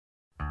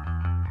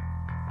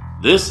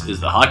This is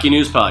the Hockey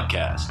News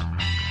Podcast.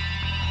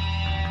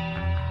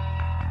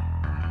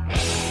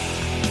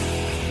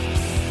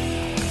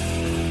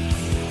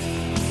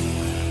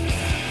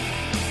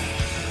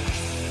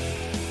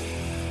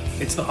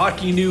 It's the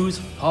Hockey News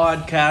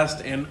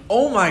Podcast, and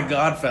oh my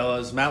God,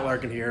 fellas, Matt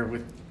Larkin here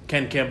with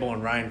Ken Campbell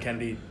and Ryan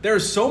Kennedy.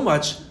 There's so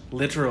much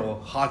literal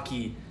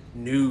hockey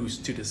news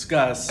to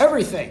discuss.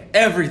 Everything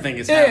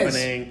is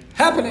happening.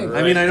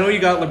 I mean, I know you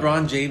got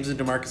LeBron James and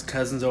DeMarcus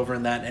Cousins over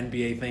in that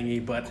NBA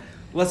thingy, but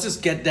let's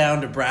just get down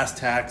to brass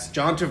tacks.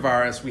 John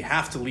Tavares, we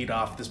have to lead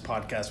off this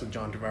podcast with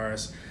John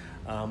Tavares.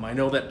 I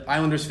know that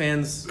Islanders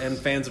fans and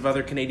fans of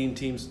other Canadian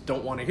teams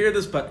don't want to hear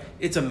this, but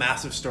it's a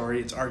massive story.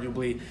 It's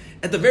arguably,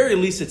 at the very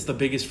least, it's the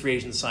biggest free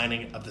agent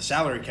signing of the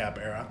salary cap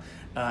era.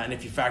 And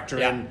if you factor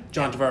in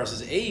John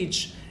Tavares'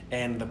 age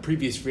and the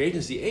previous free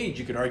agency age,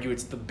 you could argue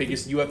it's the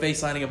biggest UFA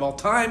signing of all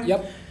time.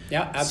 Yep.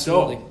 Yeah,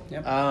 absolutely.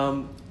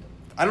 So,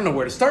 I don't know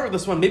where to start with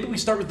this one. Maybe we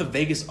start with the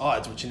Vegas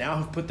odds, which now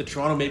have put the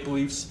Toronto Maple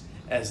Leafs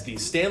as the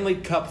Stanley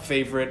Cup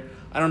favorite.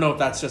 I don't know if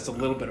that's just a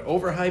little bit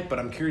overhyped, but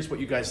I'm curious what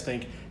you guys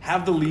think.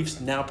 Have the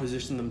Leafs now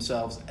positioned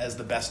themselves as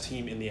the best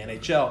team in the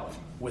NHL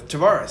with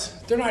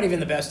Tavares? They're not even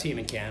the best team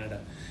in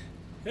Canada.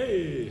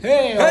 Hey.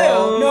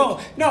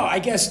 No. I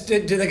guess, do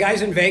the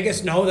guys in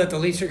Vegas know that the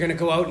Leafs are going to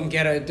go out and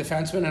get a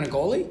defenseman and a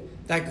goalie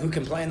who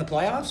can play in the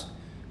playoffs?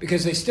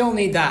 Because they still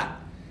need that.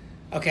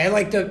 Okay,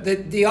 like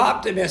the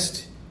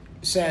optimist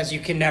says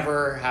you can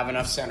never have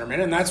enough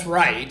centermen, and that's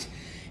right.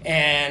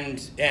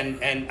 And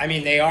I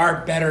mean, they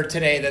are better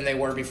today than they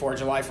were before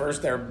July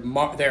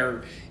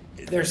 1st.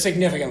 They're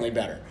significantly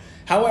better.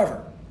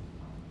 However,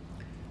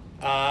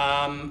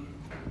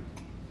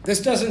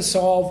 this doesn't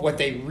solve what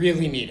they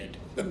really needed,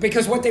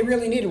 because what they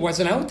really needed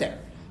wasn't out there.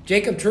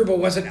 Jacob Trouba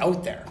wasn't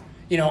out there.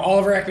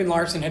 Oliver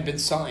Ekman-Larsson had been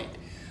signed.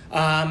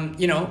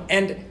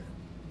 And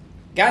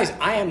guys,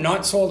 I am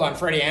not sold on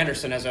Freddie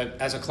Anderson as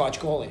a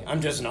clutch goalie.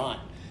 I'm just not.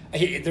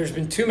 There's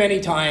been too many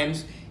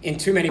times in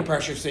too many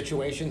pressure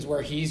situations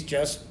where he's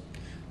just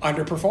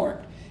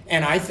underperformed.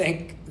 And I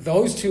think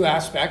those two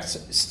aspects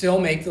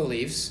still make the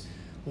Leafs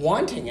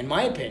wanting, in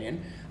my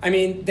opinion. I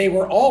mean, they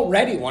were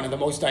already one of the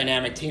most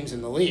dynamic teams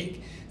in the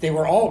league. They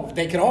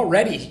could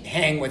already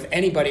hang with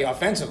anybody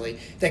offensively.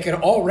 They could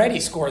already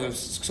score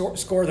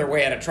their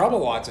way out of trouble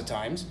lots of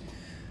times.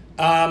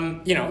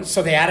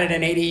 So they added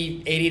an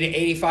 80 to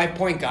 85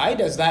 point guy.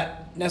 Does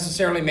that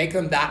necessarily make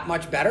them that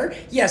much better?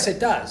 Yes, it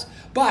does.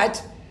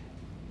 But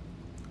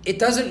it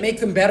doesn't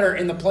make them better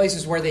in the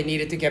places where they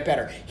needed to get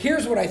better.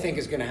 Here's what I think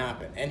is going to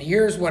happen, and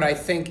here's what I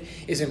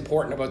think is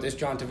important about this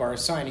John Tavares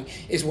signing,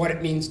 is what it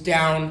means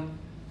down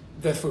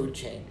the food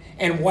chain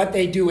and what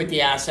they do with the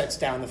assets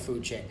down the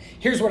food chain.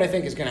 Here's what I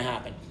think is going to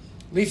happen.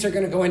 Leafs are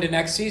going to go into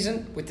next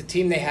season with the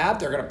team they have.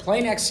 They're going to play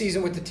next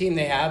season with the team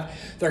they have.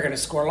 They're going to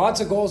score lots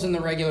of goals in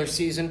the regular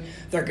season.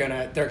 They're going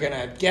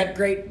to get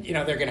great,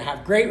 they're going to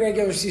have great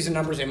regular season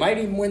numbers. They might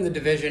even win the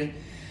division.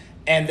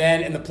 And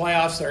then in the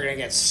playoffs, they're going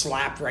to get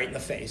slapped right in the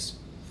face.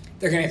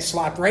 They're going to get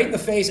slapped right in the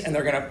face, and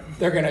they're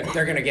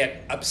going to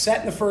get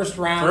upset in the first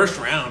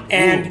round.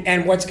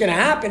 And what's going to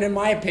happen, in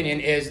my opinion,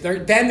 is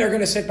they're going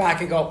to sit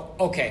back and go,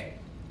 okay,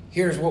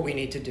 here's what we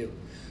need to do.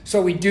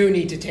 So we do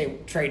need to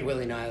trade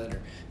Willie Nylander.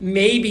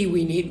 Maybe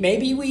we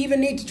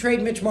even need to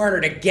trade Mitch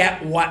Marner to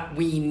get what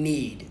we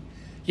need.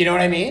 You know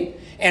what I mean?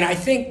 And I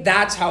think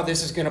that's how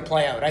this is going to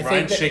play out.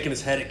 Ryan's shaking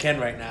his head at Ken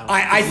right now.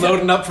 He's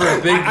loading up for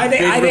a big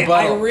rebuttal.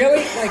 I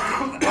really,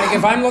 like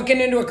if I'm looking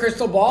into a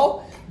crystal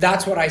ball,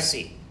 that's what I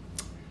see.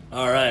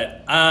 All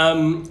right.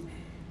 I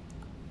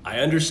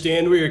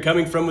understand where you're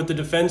coming from with the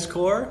defense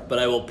core, but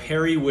I will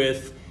parry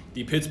with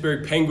the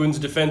Pittsburgh Penguins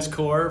defense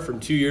core from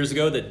 2 years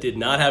ago that did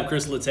not have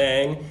Chris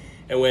Letang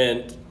and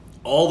went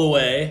all the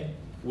way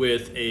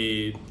with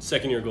a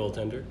second-year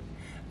goaltender.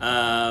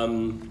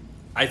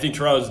 I think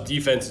Toronto's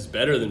defense is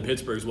better than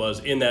Pittsburgh's was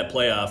in that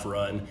playoff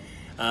run.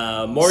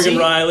 Morgan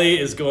Riley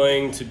is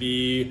going to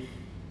be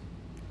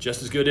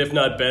just as good, if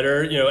not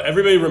better.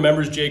 Everybody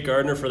remembers Jake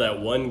Gardiner for that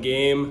one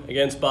game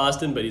against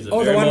Boston, but he's a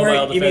very mobile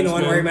defenseman. You mean the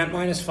one where he meant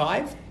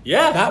 -5?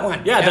 Yeah. That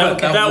one. Yeah,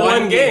 that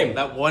one game.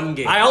 That one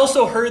game. I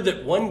also heard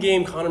that one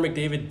game Connor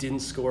McDavid didn't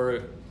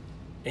score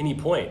any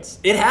points.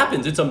 It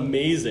happens. It's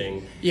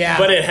amazing. Yeah.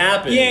 But it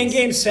happens. Yeah, in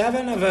Game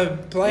 7 of a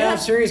playoff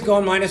series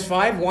going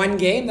 -5, one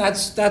game,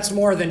 that's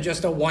more than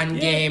just a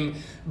one-game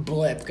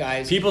blip,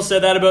 guys. People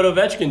said that about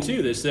Ovechkin,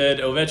 too. They said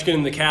Ovechkin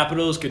and the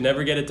Capitals could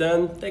never get it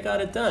done. They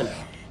got it done.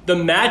 The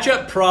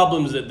matchup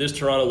problems that this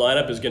Toronto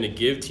lineup is going to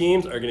give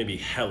teams are going to be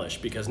hellish,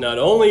 because not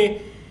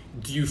only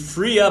do you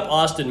free up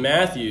Austin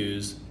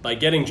Matthews by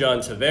getting John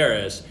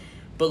Tavares,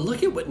 but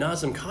look at what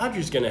Nazem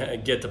Kadri's going to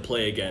get to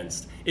play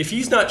against. If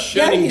he's not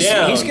shutting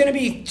down... he's going to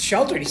be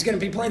sheltered. He's going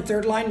to be playing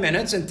third-line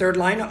minutes and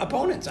third-line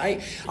opponents.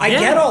 I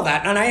get all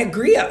that, and I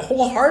agree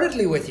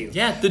wholeheartedly with you.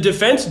 Yeah, the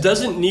defense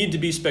doesn't need to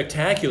be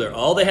spectacular.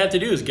 All they have to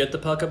do is get the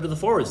puck up to the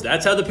forwards.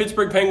 That's how the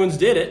Pittsburgh Penguins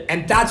did it.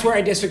 And that's where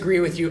I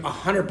disagree with you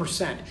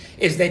 100%,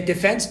 is that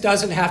defense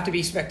doesn't have to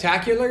be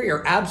spectacular.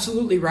 You're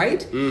absolutely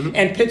right. Mm-hmm.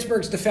 And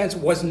Pittsburgh's defense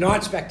was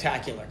not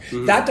spectacular.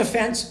 Mm-hmm. That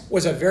defense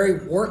was a very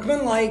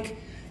workmanlike,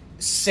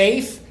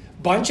 safe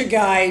bunch of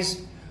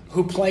guys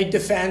who played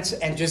defense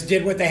and just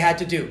did what they had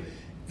to do.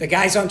 The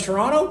guys on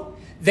Toronto,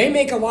 they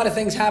make a lot of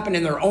things happen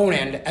in their own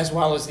end as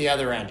well as the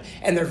other end,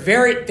 and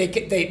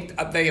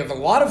they have a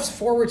lot of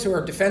forwards who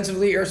are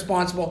defensively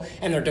irresponsible,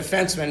 and their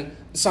defensemen,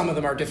 some of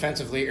them are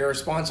defensively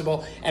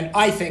irresponsible, and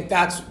I think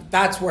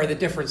that's where the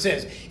difference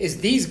is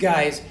these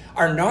guys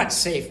are not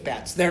safe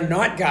bets. They're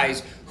not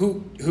guys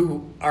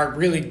who are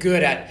really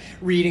good at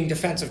reading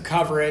defensive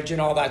coverage and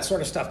all that sort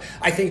of stuff.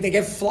 I think they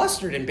get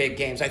flustered in big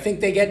games. I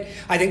think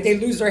they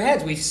lose their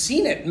heads. We've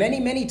seen it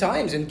many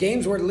times in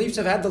games where the Leafs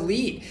have had the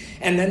lead,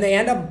 and then they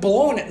end up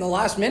blowing it in the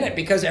last minute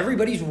because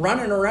everybody's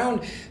running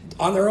around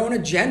on their own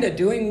agenda,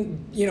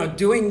 doing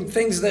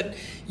things that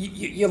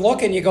you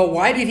look and you go,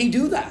 why did he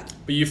do that?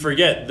 But you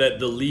forget that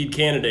the lead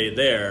candidate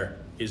there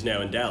is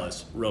now in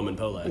Dallas, Roman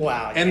Polak.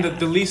 Wow. And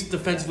the least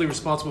defensively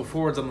responsible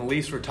forwards on the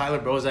Leafs were Tyler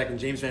Bozak and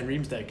James Van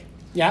Riemsdyk.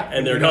 Yeah.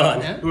 And they're gone.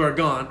 Yeah. Who are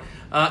gone.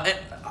 And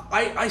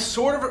I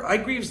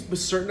agree with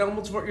certain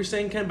elements of what you're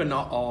saying, Ken, but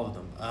not all of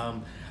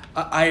them.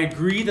 I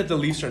agree that the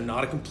Leafs are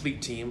not a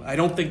complete team. I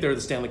don't think they're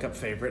the Stanley Cup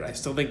favorite. I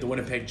still think the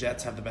Winnipeg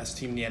Jets have the best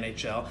team in the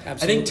NHL. Absolutely.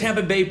 I think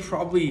Tampa Bay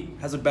probably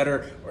has a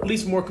better, or at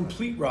least more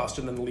complete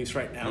roster than the Leafs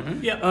right now.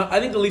 Mm-hmm. Yeah. I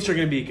think the Leafs are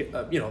going to be,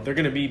 they're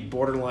going to be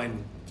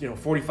borderline,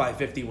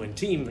 45-50 win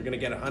team. They're going to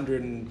get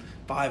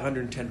 105,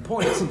 110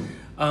 points.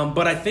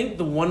 But I think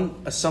the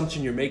one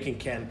assumption you're making,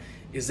 Ken,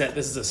 is that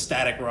this is a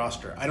static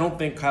roster. I don't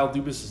think Kyle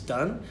Dubas is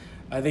done.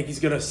 I think he's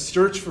going to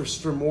search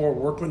for more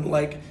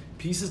workmanlike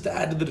pieces to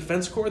add to the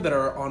defense core that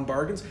are on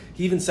bargains.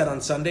 He even said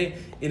on Sunday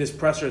in his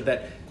presser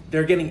that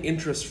they're getting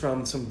interest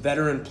from some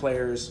veteran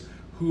players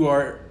who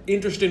are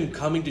interested in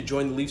coming to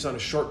join the Leafs on a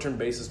short-term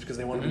basis because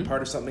they want to be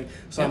part of something.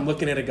 So I'm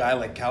looking at a guy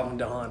like Calvin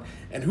DeHaan,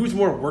 and who's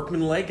more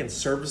workmanlike and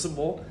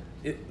serviceable.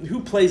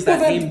 Who plays that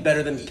game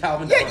better than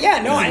Calvin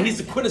DeHaan? He's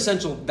the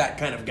quintessential that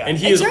kind of guy. And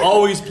he has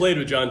always played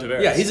with John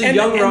Tavares. Yeah, he's a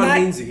young Ron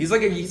Hainsey. He's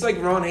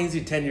like Ron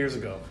Hainsey 10 years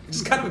ago.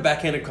 Just kind of a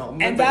backhanded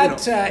compliment.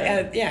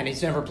 And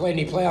he's never played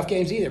any playoff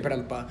games either.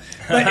 But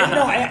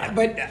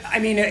I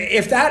mean,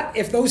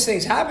 if those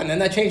things happen, then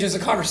that changes the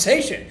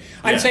conversation.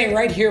 I'm saying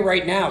right here,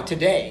 right now,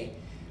 today.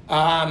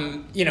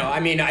 I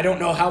don't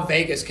know how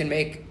Vegas can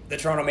make the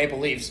Toronto Maple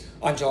Leafs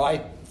on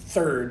July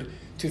 3rd.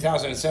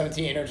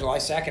 2017 or July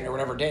 2nd or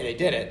whatever day they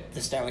did it,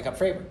 the Stanley Cup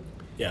favorite.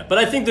 Yeah, but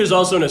I think there's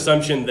also an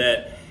assumption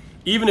that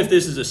even if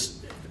this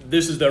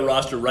is their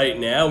roster right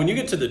now, when you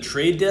get to the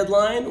trade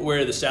deadline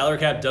where the salary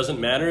cap doesn't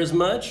matter as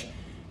much,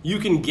 you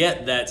can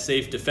get that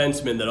safe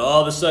defenseman that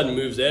all of a sudden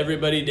moves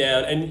everybody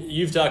down. And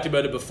you've talked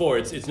about it before.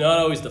 It's not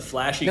always the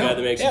flashy guy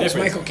that makes a difference. It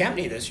was Michael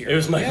Kempney this year. It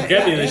was Michael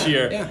Kempney this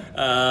year,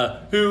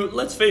 who,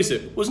 let's face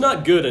it, was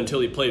not good until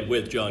he played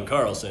with John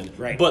Carlson.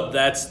 Right. But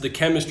that's the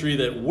chemistry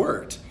that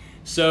worked.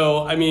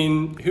 So, I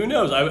mean, who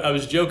knows? I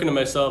was joking to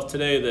myself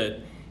today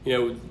that,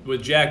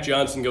 with Jack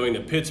Johnson going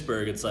to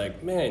Pittsburgh, it's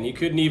like, man, you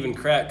couldn't even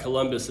crack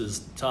Columbus's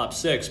top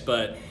six.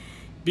 But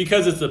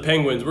because it's the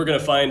Penguins, we're going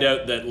to find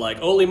out that,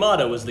 Ole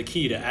Mata was the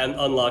key to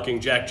unlocking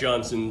Jack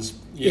Johnson's,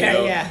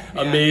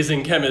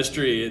 amazing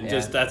chemistry. And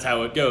just that's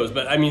how it goes.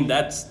 But, I mean,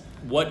 that's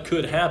what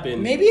could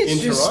happen in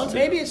Toronto.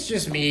 Maybe it's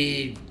just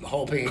me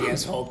hoping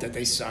against hope that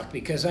they suck,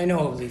 because I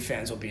know Leaf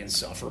fans will be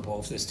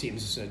insufferable if this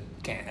team's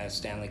a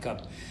Stanley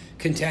Cup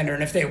contender,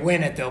 and if they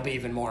win it, they'll be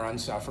even more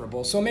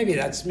insufferable. So maybe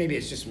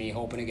it's just me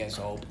hoping against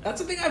hope. That's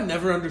the thing I've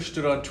never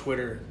understood on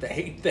Twitter: the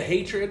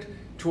hatred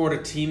toward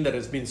a team that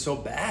has been so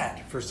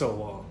bad for so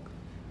long.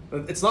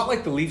 It's not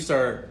like the Leafs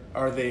are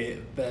they're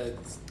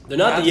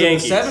not the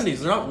Yankees. The 70s.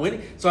 They're not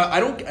winning. So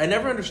I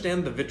never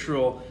understand the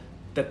vitriol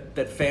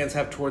that fans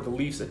have toward the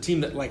Leafs, a team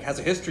that has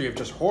a history of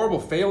just horrible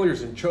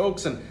failures and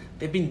chokes, and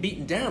they've been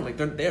beaten down.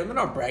 They're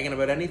not bragging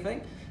about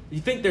anything. You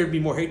think there'd be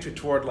more hatred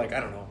toward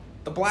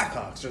the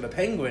Blackhawks or the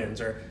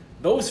Penguins or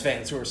those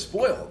fans who are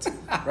spoiled,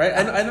 right?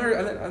 I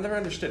never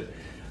understood.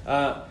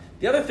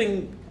 The other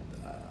thing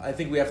I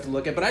think we have to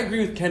look at, but I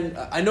agree with Ken.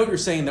 I know you're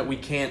saying that we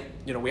can't,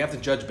 we have to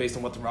judge based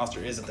on what the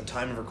roster is at the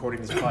time of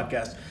recording this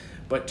podcast.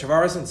 But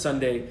Tavares on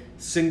Sunday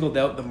singled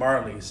out the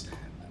Marlies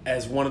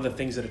as one of the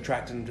things that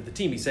attracted him to the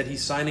team. He said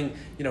he's signing,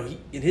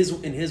 in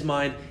his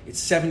mind, it's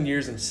 7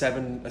 years and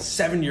a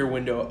 7-year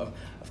window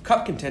of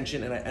cup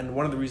contention, and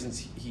one of the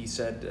reasons he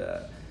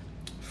said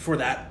for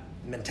that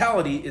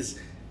mentality is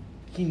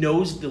he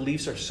knows the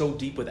Leafs are so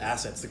deep with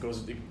assets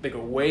they go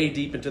way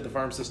deep into the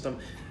farm system.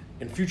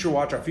 In our Future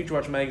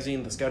Watch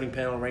magazine, the scouting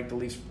panel ranked the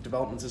Leafs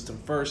development system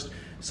first.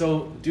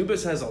 So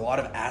Dubas has a lot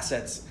of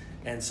assets,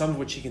 and some of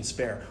which he can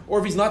spare. Or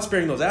if he's not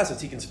sparing those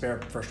assets, he can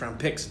spare first round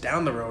picks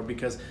down the road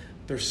because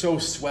they're so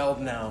swelled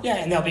now. Yeah,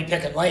 and they'll be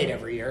picking late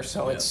every year,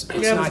 so it's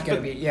not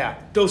going to be.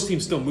 Yeah, those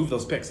teams still move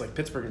those picks, like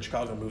Pittsburgh and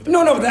Chicago move them.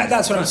 No,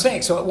 that's what I'm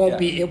saying. So it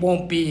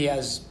won't be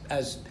as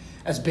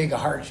big a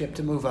hardship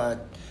to move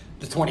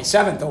the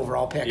 27th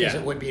overall pick as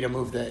it would be to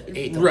move the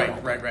 8th overall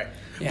pick. Right.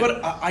 Yeah.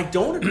 But I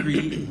don't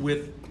agree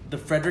with the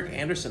Frederik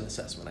Andersen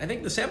assessment. I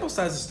think the sample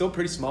size is still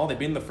pretty small. They've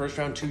been in the first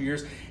round 2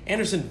 years.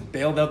 Andersen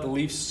bailed out the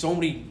Leafs so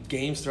many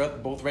games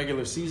throughout both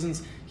regular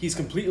seasons. He's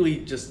completely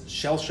just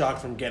shell-shocked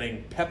from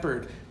getting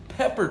peppered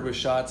with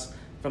shots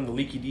from the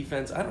leaky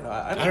defense. I don't know.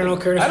 I don't know.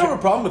 I don't have a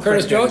problem with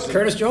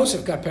Curtis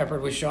Joseph got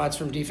peppered with shots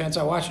from defense.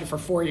 I watched it for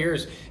 4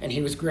 years, and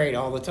he was great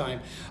all the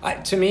time.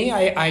 To me,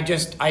 I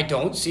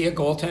don't see a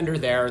goaltender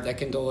there that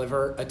can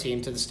deliver a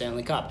team to the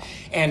Stanley Cup.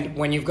 And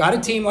when you've got a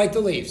team like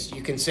the Leafs,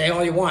 you can say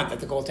all you want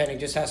that the goaltending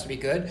just has to be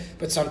good,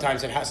 but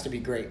sometimes it has to be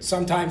great.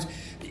 Sometimes,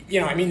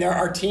 there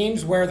are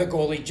teams where the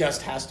goalie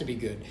just has to be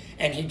good,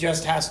 and he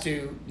just has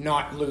to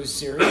not lose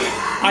series.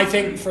 I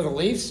think for the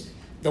Leafs,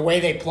 the way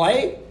they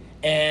play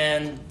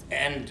and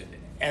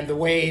the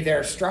way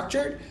they're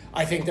structured,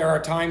 I think there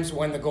are times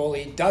when the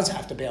goalie does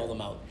have to bail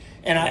them out.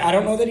 And I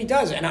don't know that he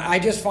does. And I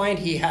just find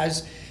he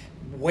has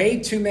way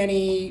too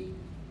many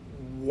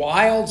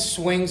wild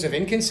swings of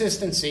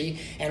inconsistency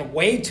and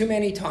way too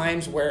many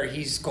times where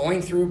he's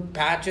going through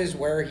patches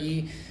where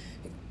he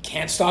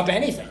can't stop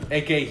anything.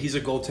 AKA, he's a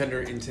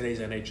goaltender in today's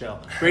NHL.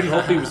 Braden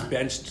Holtby was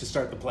benched to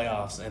start the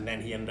playoffs, and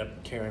then he ended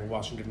up carrying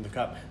Washington in the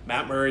cup.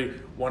 Matt Murray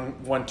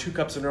won 2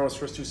 cups in a row his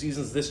first 2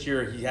 seasons. This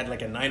year, he had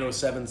like a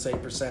 .907 save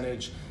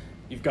percentage.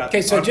 You've got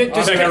just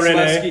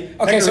Pekka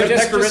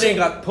Rinne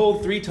got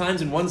pulled 3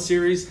 times in one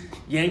series,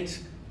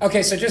 yanked.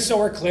 Okay, so just so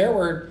we're clear,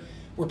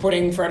 we're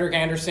putting Frederik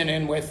Andersen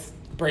in with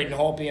Braden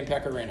Holtby and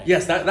Pekka Rinne.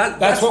 Yes,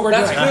 that's what we're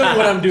doing. That's clearly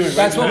what I'm doing.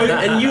 That's what we're doing.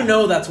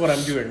 And that's what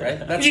I'm doing, right?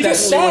 That's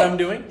definitely what I'm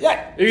doing.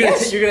 Yeah.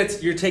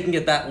 You're taking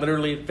it that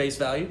literally at face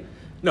value?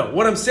 No,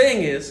 what I'm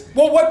saying is...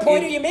 Well, what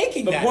point are you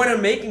making The point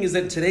I'm making is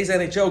that today's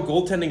NHL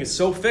goaltending is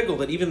so fickle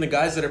that even the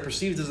guys that are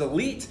perceived as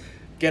elite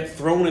get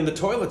thrown in the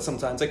toilet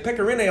sometimes. Like Pekka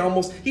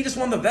Rinne he just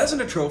won the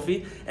Vezina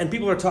Trophy, and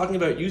people are talking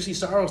about UC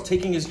Saros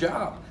taking his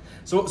job.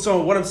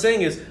 So what I'm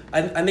saying is,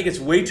 I think it's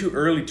way too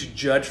early to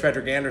judge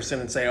Frederik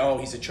Andersen and say, oh,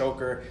 he's a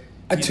choker.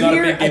 A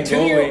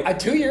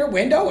 2-year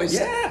window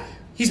is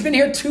He's been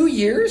here 2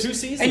 years, 2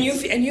 seasons, and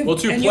you've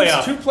two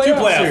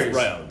playoff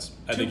rounds.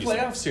 I think two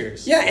playoff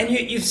series. Yeah, and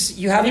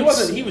you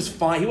haven't. He was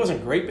fine. He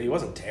wasn't great, but he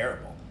wasn't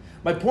terrible.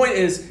 My point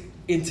is,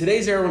 in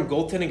today's era when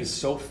goaltending is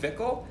so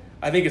fickle,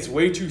 I think it's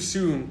way too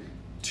soon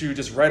to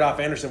just write off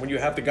Andersen when you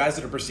have the guys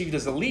that are perceived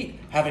as elite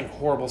having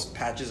horrible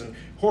patches and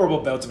horrible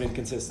bouts of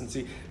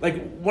inconsistency.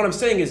 Like, what I'm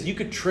saying is you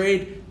could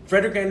trade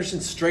Frederik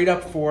Andersen straight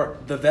up for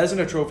the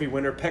Vezina Trophy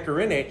winner Pekka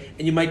Rinne,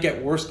 and you might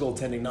get worse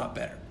goaltending, not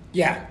better.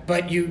 Yeah,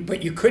 but you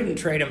couldn't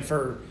trade him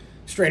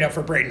straight up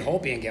for Braden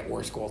Holtby and get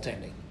worse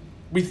goaltending.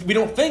 We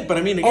don't think, but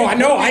I mean, again,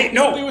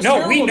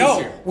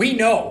 we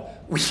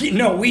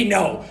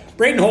know.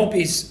 Braden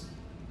Holtby's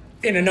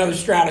in another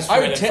stratosphere. I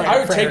would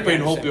take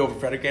Braden Holtby over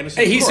Frederik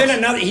Andersen. He's in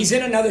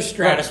another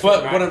stratosphere.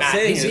 Right, but what I'm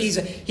saying is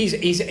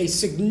he's a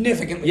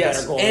significantly better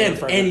goalie than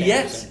Frederik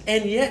Andersen.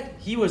 And yet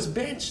he was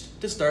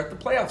benched to start the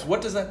playoffs.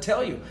 What does that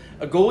tell you?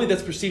 A goalie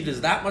that's perceived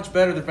as that much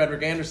better than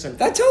Frederik Andersen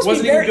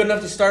wasn't even good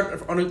enough to start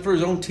for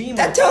his own team.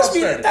 That tells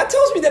me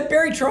that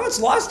Barry Trotz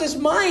lost his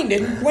mind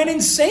and went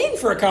insane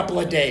for a couple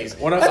of days.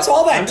 That's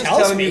all that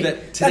tells me.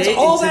 That's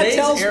all that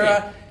tells me.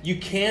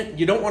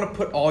 You don't want to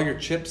put all your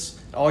chips,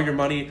 all your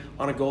money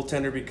on a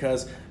goaltender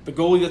because the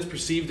goalie that's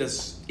perceived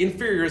as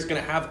inferior is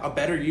going to have a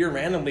better year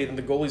randomly than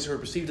the goalies who are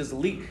perceived as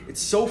elite. It's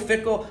so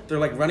fickle. They're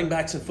like running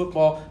backs in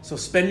football. So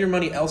spend your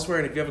money elsewhere.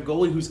 And if you have a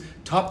goalie who's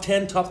top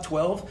 10, top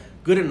 12,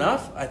 good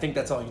enough, I think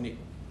that's all you need.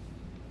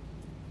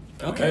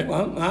 Okay,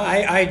 well,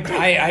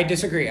 I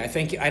disagree. I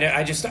think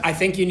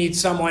you need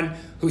someone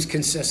who's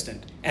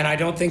consistent, and I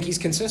don't think he's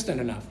consistent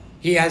enough.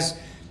 He has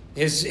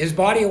his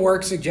body of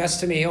work suggests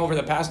to me over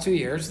the past 2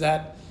 years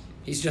that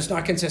he's just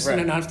not consistent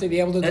enough to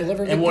be able to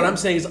deliver. And what I'm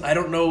saying is, I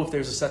don't know if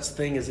there's a such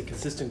thing as a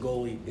consistent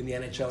goalie in the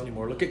NHL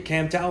anymore. Look at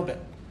Cam Talbot;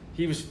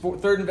 he was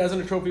third in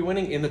Vezina Trophy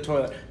winning in the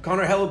toilet.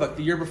 Connor Hellebuyck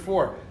the year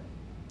before.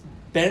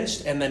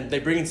 Benched, and then they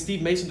bring in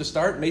Steve Mason to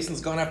start.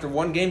 Mason's gone after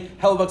one game.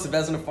 Hellebuck's a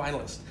Vezina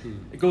finalist.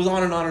 It goes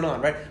on and on and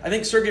on, right? I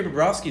think Sergei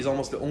Bobrovsky is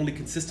almost the only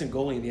consistent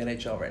goalie in the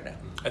NHL right now.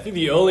 I think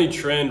the only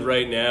trend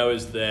right now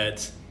is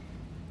that,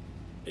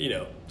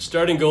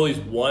 starting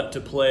goalies want to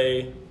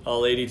play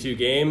all 82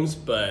 games,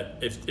 but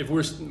if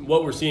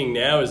what we're seeing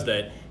now is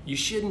that you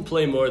shouldn't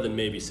play more than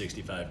maybe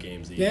 65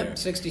 games a year. Yep,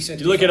 65.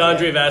 You look at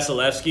Andrei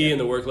Vasilevsky and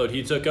the workload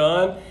he took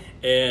on,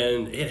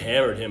 and it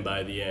hammered him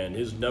by the end.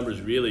 His numbers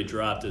really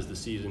dropped as the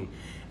season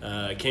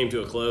came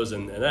to a close,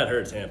 and that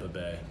hurt Tampa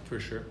Bay. For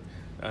sure.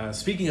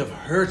 Speaking of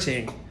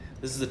hurting,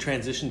 this is the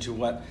transition to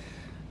what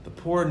the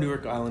poor New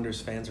York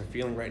Islanders fans are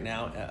feeling right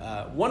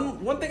now.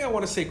 One thing I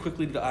want to say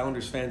quickly to the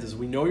Islanders fans is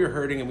we know you're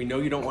hurting, and we know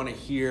you don't want to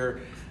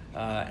hear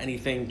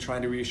anything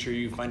trying to reassure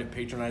you, find it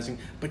patronizing.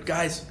 But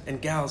guys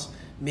and gals,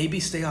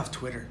 maybe stay off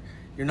Twitter.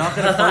 You're not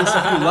going to find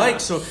stuff you like.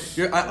 So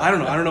I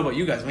don't know about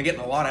you guys. I'm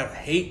getting a lot of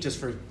hate just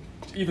for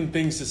even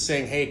things just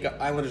saying, hey,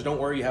 Islanders, don't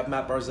worry, you have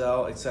Matt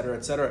Barzal, et cetera,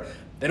 et cetera.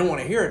 They don't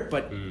want to hear it,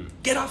 but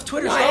get off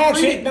Twitter. I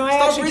actually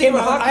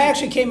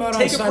came out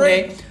on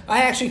Sunday.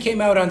 I actually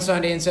came out on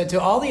Sunday and said to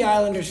all the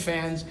Islanders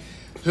fans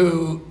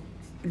who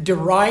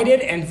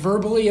derided and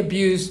verbally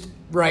abused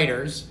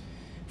writers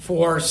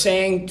for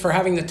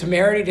having the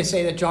temerity to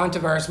say that John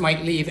Tavares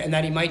might leave and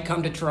that he might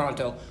come to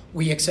Toronto,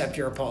 we accept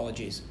your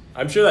apologies.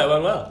 I'm sure that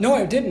went well. No,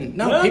 it didn't.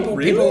 No,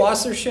 people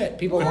lost their shit.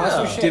 People lost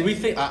their shit. Did we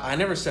think? I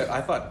never said.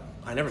 I thought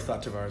I never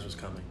thought Tavares was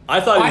coming.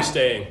 I thought he was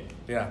staying.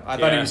 Yeah, I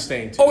thought he was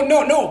staying too. Oh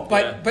no,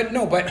 but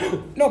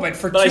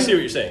for But I see what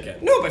you're saying, Ken.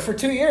 No, but for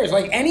 2 years,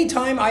 like any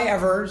time I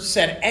ever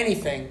said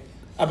anything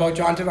about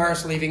John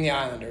Tavares leaving the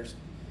Islanders,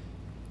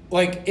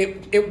 like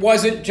it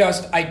wasn't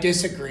just I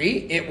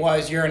disagree. It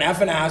was you're an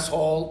effing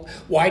asshole.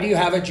 Why do you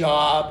have a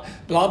job?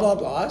 Blah blah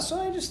blah. So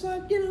I just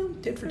thought,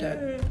 tit for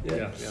tat.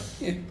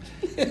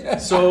 Yeah.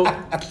 So,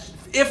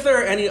 if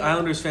there are any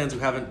Islanders fans who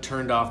haven't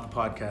turned off the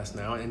podcast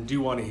now and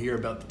do want to hear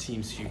about the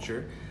team's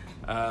future,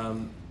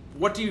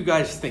 what do you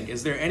guys think?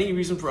 Is there any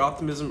reason for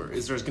optimism, or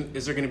is there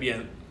going to be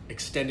an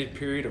extended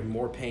period of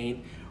more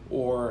pain,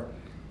 or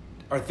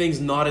are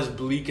things not as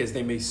bleak as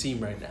they may seem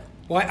right now?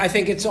 Well, I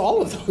think it's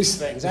all of those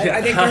things.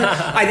 I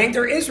think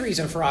there is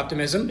reason for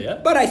optimism,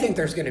 but I think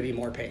there's going to be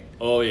more pain.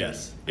 Oh,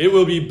 yes. It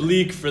will be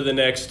bleak for the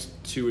next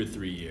 2 or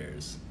 3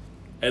 years,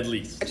 at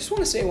least. I just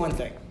want to say one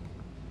thing.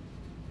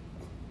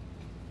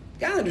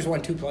 The Islanders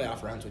won 2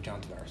 playoff rounds with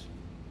John Tavares.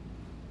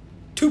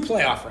 2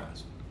 playoff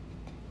rounds.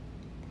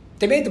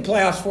 They made the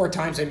playoffs 4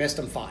 times. They missed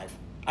them 5.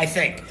 I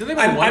think. Did they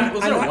win one?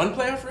 Was there one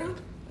playoff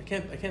round? I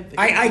can't think.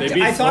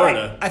 They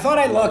Florida. I thought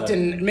I looked,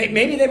 and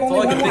maybe they've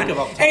only won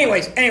one.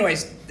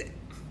 Anyways,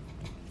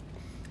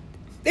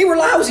 they were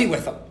lousy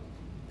with them.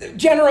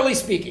 Generally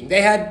speaking,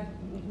 they had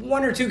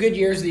 1 or 2 good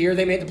years. The year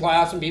they made the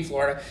playoffs and beat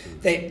Florida,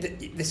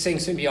 the sing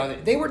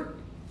symbiote. They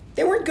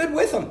weren't good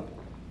with them.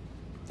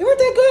 They weren't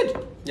that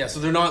good. Yeah, so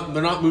they're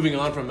not moving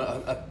on from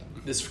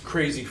this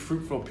crazy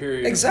fruitful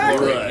period.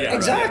 Exactly. Right. Yeah,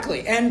 Exactly.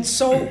 Right. And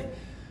so,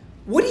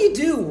 what do you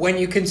do when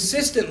you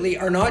consistently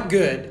are not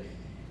good,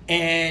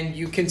 and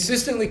you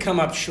consistently come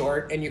up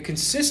short, and you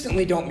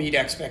consistently don't meet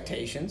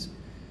expectations?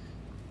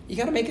 You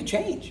got to make a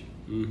change.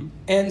 Mm-hmm.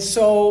 And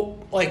so,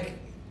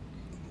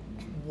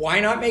 why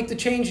not make the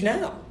change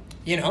now?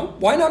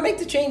 Why not make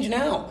the change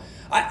now?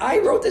 I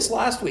wrote this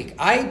last week.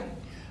 I'm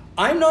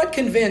not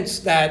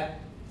convinced that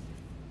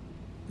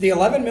the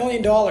 $11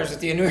 million that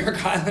the New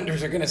York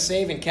Islanders are going to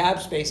save in cap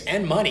space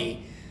and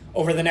money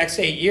over the next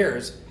 8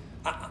 years,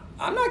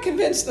 I'm not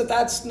convinced that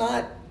that's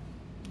not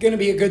going to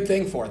be a good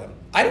thing for them.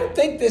 I don't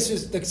think this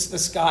is the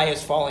sky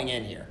is falling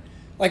in here.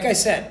 Like I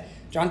said,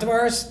 John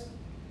Tavares,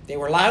 they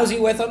were lousy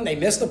with him. They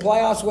missed the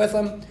playoffs with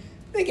him.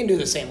 They can do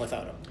the same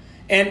without him.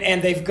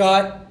 And they've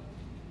got,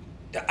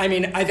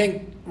 I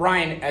think,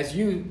 Ryan, as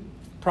you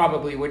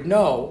probably would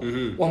know,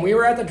 when we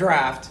were at the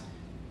draft,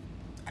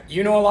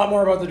 you know a lot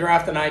more about the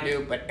draft than I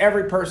do, but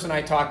every person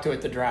I talked to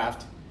at the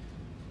draft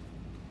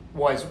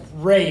was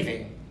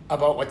raving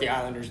about what the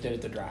Islanders did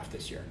at the draft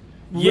this year.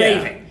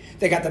 Yeah. Raving.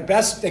 They got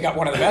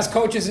one of the best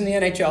coaches in the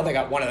NHL. They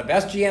got one of the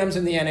best GMs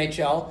in the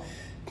NHL.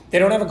 They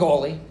don't have a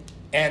goalie,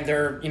 and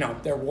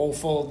they're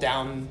woeful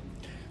down.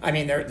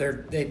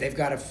 They've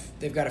got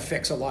to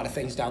fix a lot of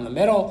things down the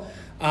middle.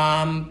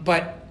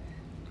 But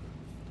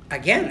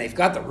again, they've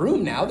got the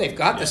room now. They've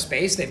got the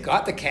space. They've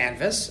got the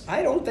canvas.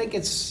 I don't think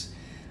this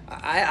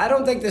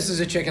is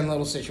a Chicken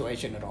Little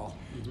situation at all.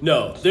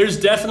 No, there's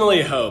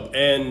definitely hope.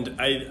 And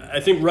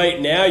I think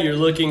right now you're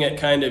looking at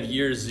kind of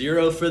year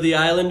 0 for the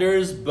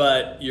Islanders,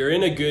 but you're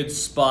in a good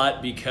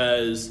spot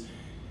because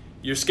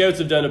your scouts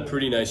have done a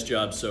pretty nice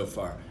job so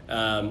far.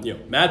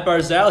 Matt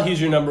Barzal, he's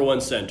your number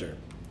 1 center.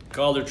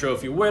 Calder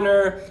Trophy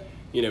winner.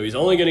 He's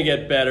only going to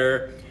get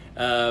better.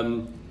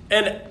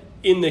 And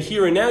in the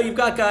here and now, you've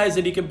got guys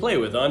that he can play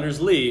with.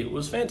 Anders Lee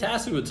was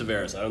fantastic with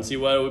Tavares. I don't see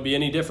why it would be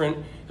any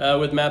different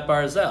with Matt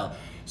Barzal.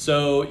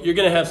 So you're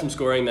going to have some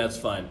scoring, that's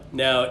fine.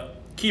 Now,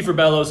 Kiefer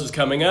Bellows is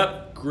coming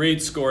up.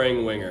 Great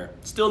scoring winger.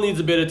 Still needs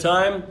a bit of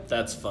time.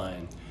 That's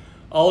fine.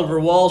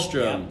 Oliver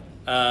Wahlstrom,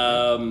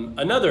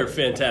 another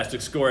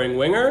fantastic scoring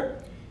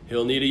winger.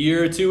 He'll need a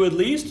year or 2 at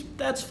least.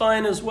 That's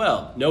fine as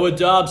well. Noah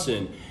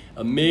Dobson,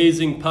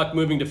 amazing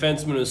puck-moving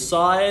defenseman with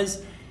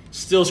size,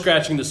 still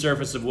scratching the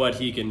surface of what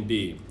he can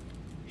be.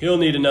 He'll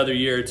need another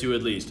year or 2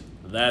 at least.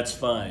 That's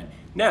fine.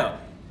 Now,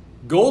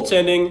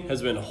 goaltending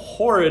has been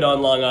horrid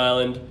on Long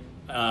Island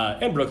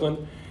and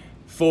Brooklyn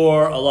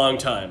for a long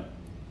time.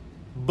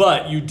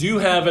 But you do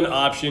have an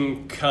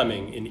option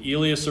coming in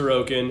Ilya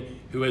Sorokin,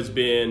 who has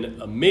been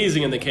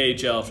amazing in the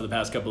KHL for the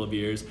past couple of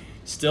years.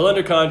 Still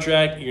under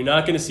contract. You're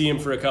not going to see him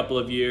for a couple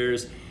of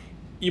years.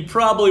 You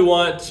probably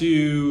want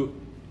to,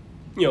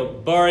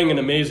 barring an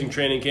amazing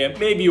training camp,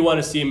 maybe you want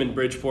to see him in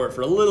Bridgeport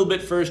for a little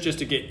bit first just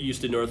to get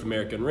used to North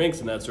American rinks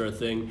and that sort of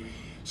thing.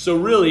 So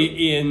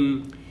really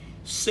in,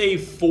 say,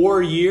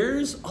 4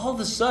 years, all of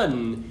a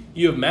sudden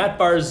you have Matt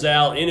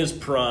Barzal in his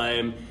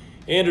prime,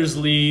 Anders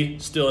Lee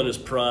still in his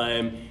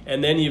prime,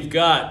 and then you've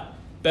got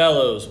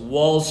Bellows,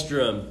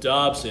 Wahlstrom,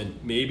 Dobson,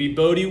 maybe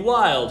Bodie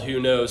Wild,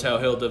 who knows how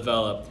he'll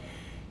develop.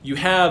 You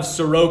have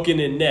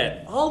Sorokin in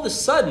net. All of a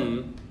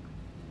sudden,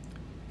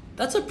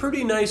 that's a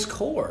pretty nice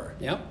core.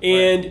 Yep.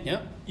 And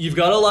you've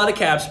got a lot of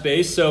cap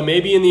space, so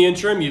maybe in the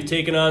interim you've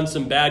taken on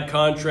some bad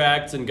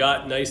contracts and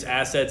got nice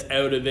assets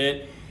out of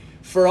it.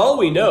 For all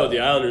we know, the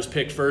Islanders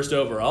picked first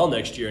overall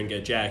next year and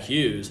get Jack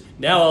Hughes.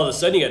 Now all of a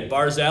sudden you got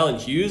Barzal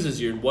and Hughes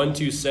as your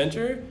 1-2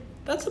 center.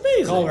 That's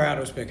amazing.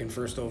 Colorado's picking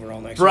first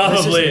overall next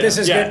Probably. year.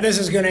 This yeah. this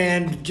is going to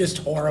end just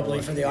horribly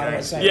for the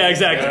Ottawa Senators. Yeah,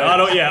 exactly.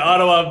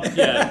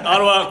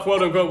 Ottawa,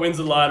 quote unquote, wins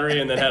the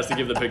lottery and then has to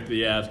give the pick to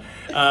the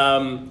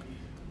Avs.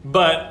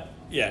 But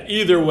yeah,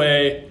 either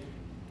way,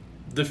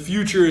 the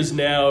future is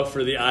now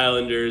for the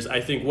Islanders.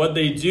 I think what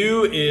they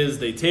do is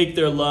they take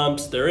their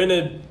lumps. They're in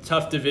a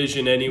tough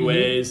division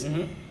anyways.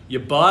 You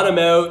bottom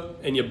out,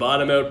 and you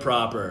bottom out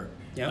proper.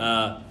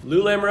 Yep.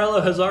 Lou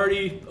Lamoriello has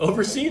already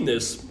overseen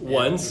this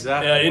once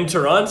exactly. in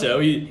Toronto.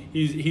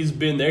 He's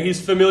been there.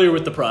 He's familiar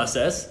with the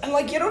process. And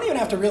like, you don't even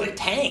have to really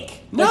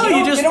tank. No,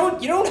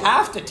 like, you don't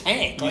have to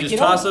tank. You like, just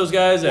toss those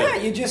guys out. Yeah,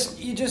 you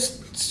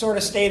just sort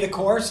of stay the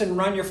course and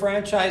run your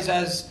franchise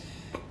as,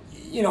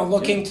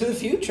 looking to the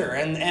future.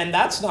 And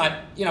that's not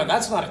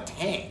a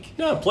tank.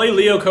 No, play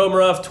Leo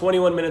Komarov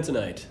 21 minutes a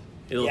night.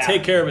 It'll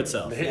take care of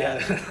itself. Yeah,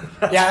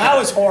 that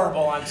was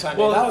horrible on Sunday.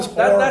 Well, that was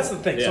horrible. that's the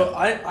thing. Yeah. So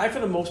I, for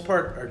the most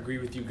part, agree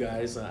with you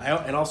guys.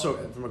 And also,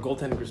 from a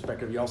goaltending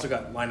perspective, you also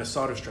got Linus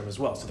Soderstrom as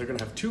well. So they're going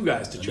to have two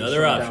guys to choose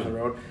Another from option. down the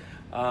road.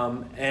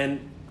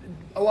 And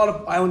a lot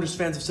of Islanders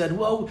fans have said,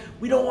 well,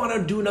 we don't want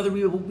to do another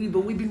rebuild.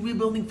 We've been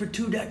rebuilding for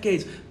 2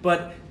 decades.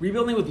 But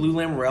rebuilding with Lou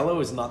Lamoriello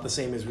is not the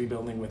same as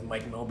rebuilding with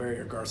Mike Milbury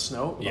or Garth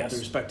Snow. With all due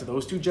respect to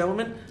those two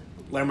gentlemen.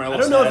 I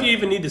don't know if you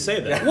even need to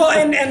say that. Well,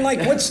 and like,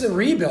 what's the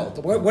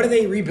rebuild? What are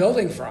they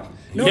rebuilding from?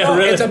 No,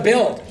 really. it's a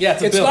build. Yeah,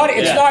 it's a it's build. not.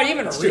 It's Yeah. not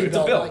even a It's a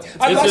rebuild. build. Like,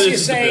 unless you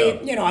it's a say,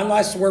 build.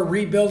 unless we're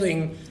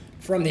rebuilding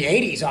from the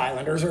 '80s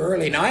Islanders or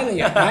early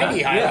 '90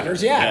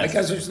 Islanders. Yeah, Yes.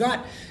 because there's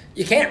not.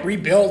 You can't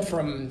rebuild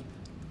from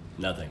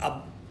Nothing.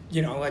 a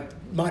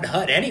mud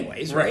hut,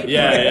 anyways, right?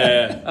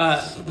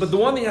 Yeah. But the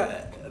one thing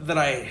that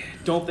I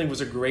don't think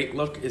was a great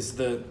look is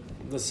the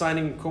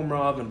signing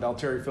Komarov and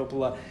Valtteri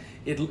Filppula.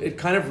 It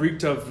kind of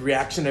reeked of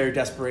reactionary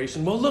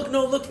desperation. Well,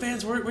 look,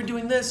 fans, we're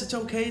doing this. It's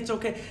okay.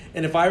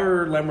 And if I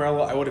were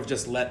Lamoriello, I would have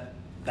just let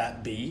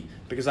that be,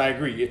 because I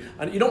agree.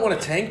 You don't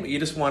want to tank, but you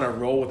just want to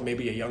roll with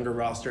maybe a younger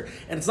roster.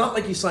 And it's not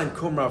like you signed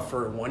Komarov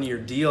for a 1-year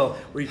deal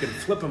where you can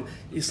flip him.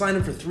 You signed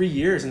him for 3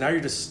 years, and now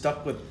you're just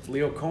stuck with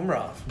Leo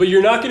Komarov. But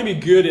you're not going to be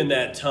good in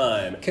that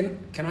time.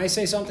 Can I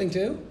say something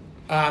too?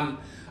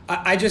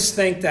 I just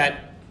think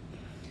that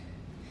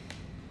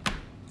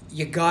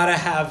you gotta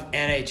have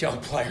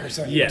NHL players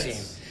on your team.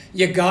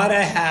 You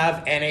gotta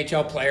have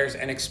NHL players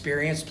and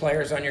experienced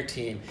players on your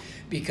team,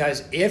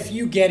 because if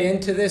you get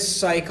into this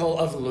cycle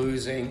of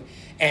losing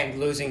and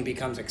losing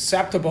becomes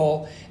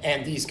acceptable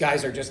and these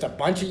guys are just a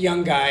bunch of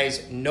young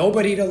guys,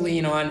 nobody to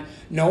lean on,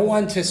 no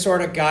one to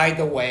sort of guide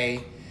the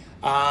way,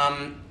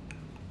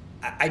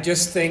 I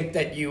just think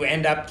that you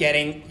end up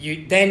then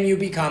you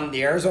become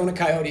the Arizona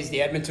Coyotes,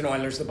 the Edmonton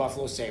Oilers, the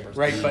Buffalo Sabres.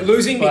 Right, but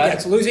losing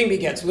begets,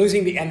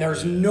 and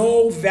there's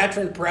no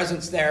veteran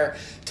presence there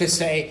to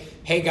say,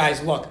 hey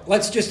guys, look,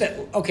 let's just,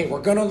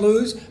 we're going to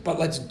lose, but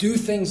let's do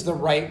things the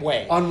right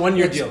way. On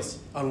 1-year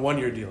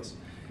deals.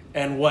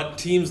 And what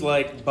teams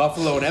like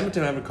Buffalo and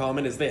Edmonton have in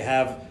common is they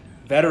have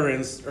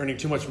veterans earning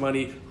too much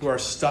money who are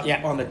stuck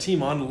on the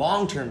team on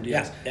long-term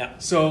deals. Yeah.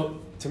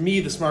 So to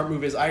me, the smart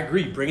move is, I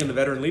agree, bring in the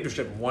veteran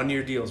leadership,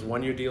 1-year deals.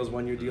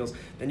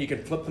 Then you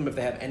can flip them if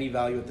they have any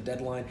value at the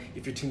deadline.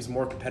 If your team's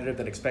more competitive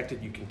than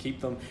expected, you can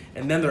keep them.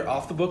 And then they're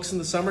off the books in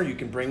the summer, you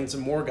can bring in some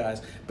more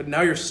guys. But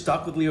now you're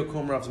stuck with Leo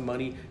Komarov's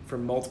money for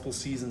multiple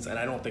seasons, and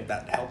I don't think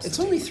that helps.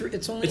 It's only three.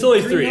 It's only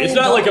three. It's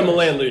not like a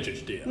Milan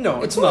Lucic deal.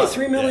 No, it's not.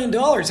 only $3 million.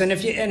 And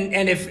if you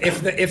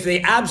if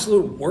the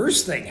absolute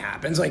worst thing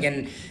happens, like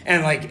and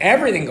like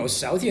everything goes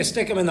south, you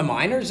stick them in the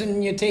minors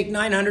and you take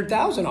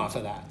 $900,000 off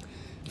of that.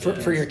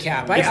 For your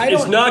cap,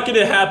 it's not going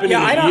to happen in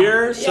a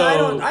year. So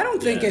I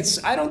don't think it's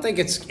going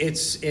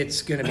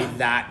to be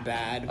that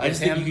bad. I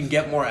just think you can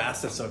get more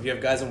assets. So if you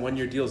have guys on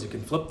 1-year deals, you can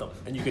flip them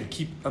and you can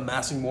keep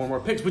amassing more and more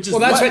picks. Which is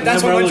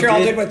that's what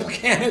Montreal did with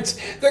Buchanan.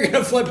 They're going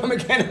to flip them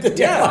again at the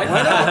deadline.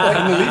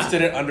 And the Leafs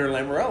did it under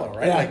Lamoriello,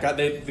 right? Yeah. Like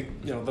the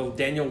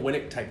Daniel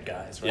Winnick type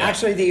guys. Right? Yeah.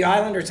 Actually, the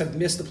Islanders have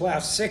missed the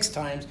playoffs 6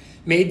 times,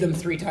 made them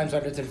 3 times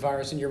under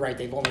Tavares, and you're right,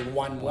 they've only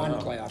won one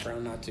playoff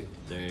round, not 2.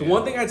 The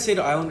one thing I'd say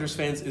to Islanders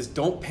fans is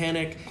don't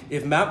panic.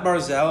 If Matt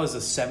Barzal is a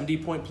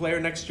 70-point player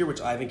next year,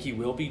 which I think he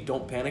will be,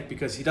 don't panic,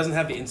 because he doesn't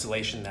have the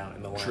insulation now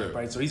in the lineup,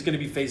 right? So he's going to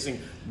be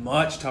facing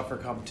much tougher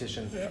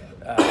competition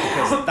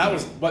because that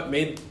was what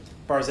made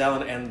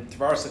Barzal and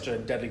Tavares such a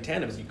deadly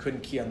tandem, is you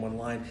couldn't key on one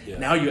line. Yeah.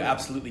 Now you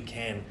absolutely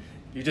can.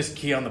 You just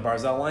key on the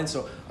Barzal line.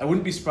 So I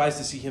wouldn't be surprised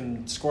to see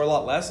him score a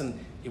lot less,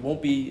 and it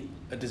won't be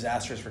a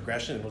disastrous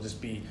regression. It'll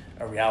just be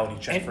a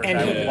reality check for a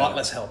guy with a lot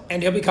less help.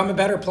 And he'll become a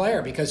better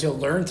player because he'll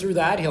learn through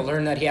that. He'll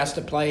learn that he has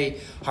to play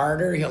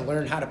harder. He'll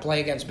learn how to play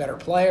against better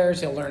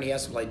players. He'll learn he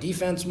has to play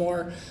defense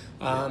more.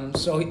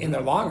 So in the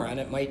long run,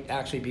 it might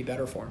actually be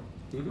better for him.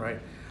 Mm-hmm. Right.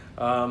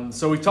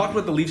 So we talked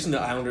about the Leafs and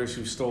the Islanders,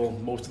 who stole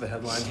most of the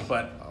headlines,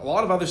 but a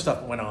lot of other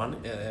stuff went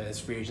on as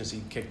free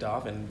agency kicked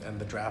off and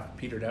the draft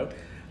petered out.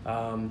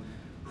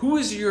 Who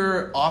is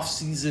your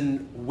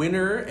offseason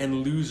winner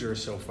and loser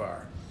so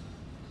far?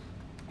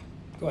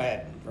 Go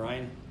ahead,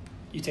 Ryan.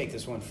 You take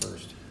this one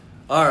first.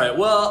 All right.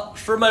 Well,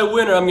 for my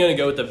winner, I'm going to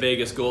go with the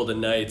Vegas Golden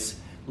Knights.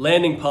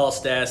 Landing Paul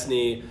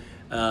Stastny.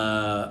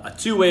 a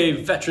two-way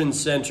veteran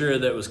center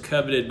that was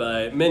coveted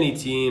by many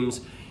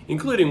teams,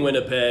 including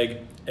Winnipeg.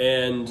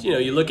 And,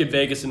 you look at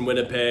Vegas and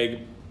Winnipeg,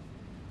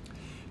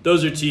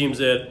 those are teams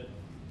that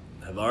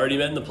have already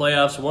met in the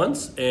playoffs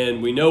once,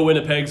 and we know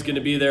Winnipeg's going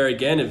to be there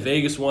again. If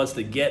Vegas wants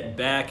to get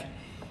back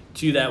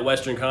to that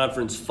Western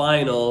Conference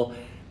final,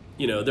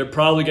 they're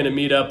probably going to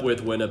meet up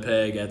with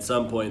Winnipeg at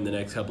some point in the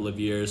next couple of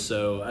years.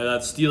 So I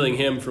thought stealing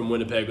him from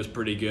Winnipeg was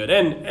pretty good,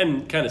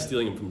 and kind of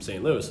stealing him from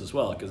St. Louis as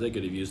well, because they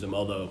could have used him,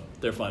 although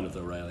they're fine with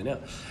O'Reilly now.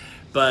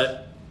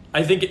 But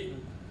I think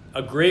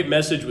a great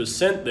message was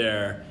sent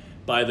there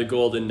by the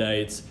Golden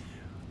Knights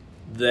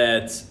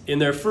that in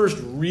their first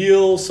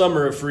real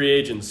summer of free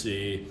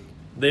agency,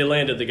 they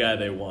landed the guy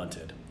they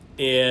wanted.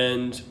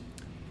 And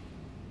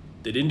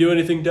they didn't do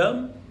anything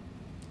dumb.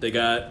 They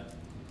got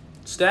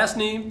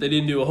Stastny. They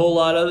didn't do a whole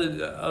lot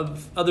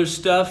of other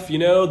stuff.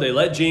 They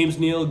let James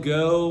Neal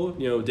go.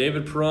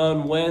 David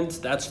Perron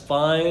went. That's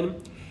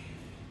fine.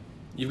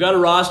 You've got a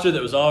roster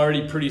that was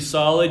already pretty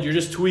solid. You're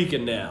just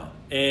tweaking now.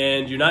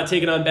 And you're not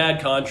taking on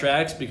bad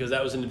contracts because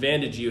that was an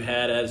advantage you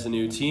had as a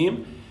new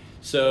team.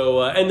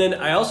 So, and then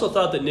I also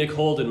thought that Nick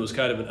Holden was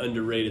kind of an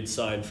underrated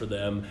sign for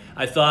them.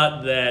 I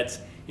thought that,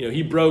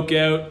 he broke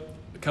out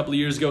a couple of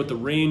years ago with the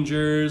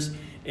Rangers,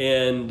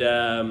 and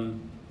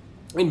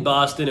in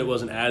Boston it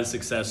wasn't as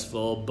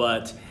successful.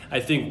 But I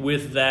think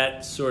with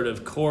that sort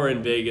of core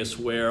in Vegas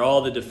where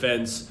all the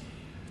defense,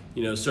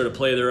 sort of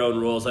play their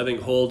own roles, I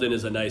think Holden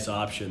is a nice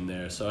option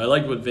there. So I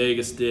liked what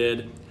Vegas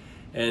did.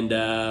 And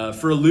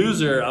for a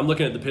loser, I'm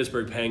looking at the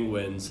Pittsburgh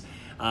Penguins.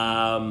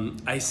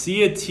 I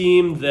see a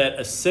team that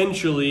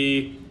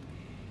essentially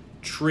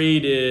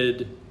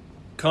traded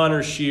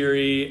Connor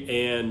Sheary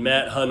and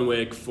Matt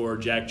Hunwick for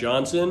Jack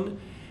Johnson.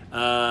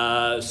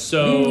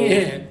 So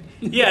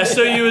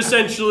you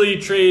essentially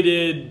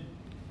traded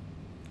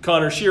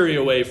Connor Sheary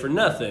away for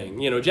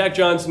nothing. Jack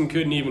Johnson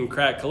couldn't even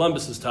crack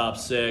Columbus's top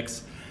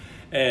six.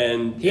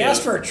 And he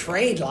asked for a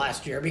trade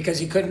last year because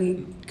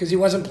he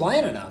wasn't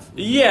playing enough.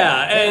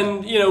 Yeah,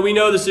 and we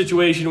know the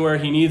situation where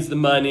he needs the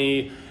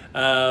money.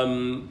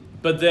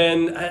 But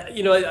then,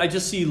 I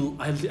just see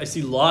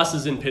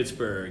losses in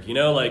Pittsburgh.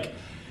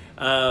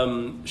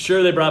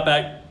 Sure, they brought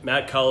back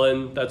Matt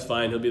Cullen. That's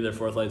fine. He'll be their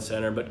fourth line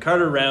center. But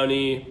Carter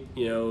Rowney,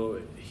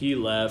 he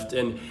left.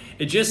 And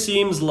it just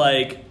seems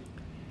like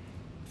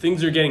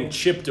things are getting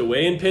chipped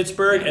away in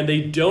Pittsburgh, and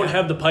they don't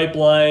have the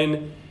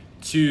pipeline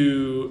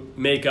to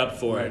make up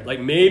for it. Like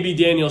maybe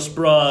Daniel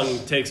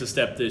Sprong takes a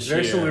step this year.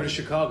 Very similar to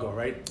Chicago,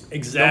 right?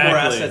 Exactly. No more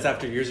assets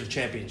after years of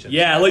championships.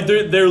 Yeah, like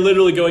they're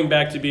literally going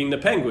back to being the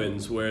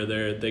Penguins where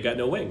they got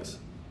no wings.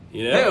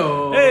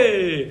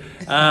 Hey!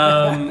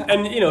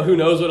 And who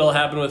knows what'll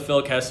happen with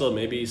Phil Kessel.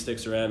 Maybe he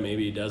sticks around,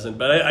 maybe he doesn't.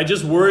 But I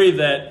just worry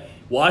that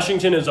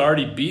Washington has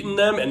already beaten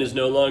them and is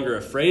no longer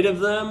afraid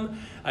of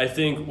them. I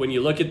think when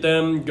you look at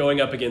them going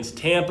up against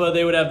Tampa,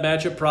 they would have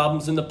matchup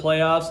problems in the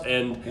playoffs.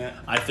 And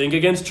I think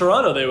against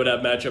Toronto, they would have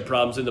matchup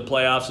problems in the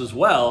playoffs as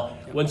well.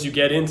 Once you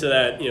get into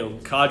that,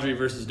 Kadri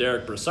versus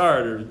Derek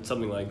Brassard or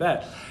something like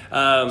that.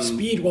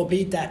 Speed will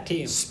beat that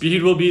team.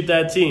 Speed will beat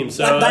that team.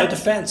 So that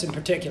defense in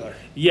particular.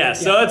 Yeah,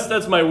 so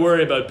that's my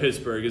worry about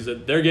Pittsburgh is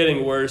that they're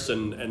getting worse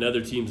and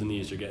other teams in the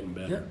East are getting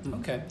better. Yeah.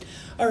 Okay.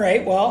 All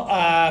right.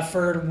 Well,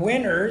 for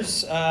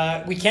winners,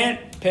 we can't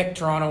pick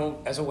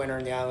Toronto as a winner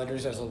and the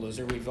Islanders as a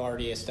loser. We've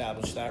already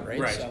established that, right?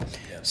 Right.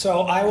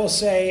 So I will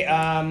say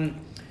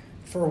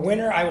for a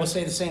winner, I will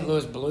say the St.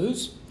 Louis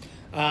Blues.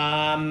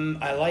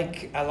 I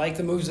like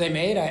the moves they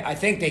made. I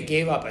think they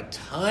gave up a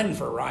ton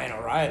for Ryan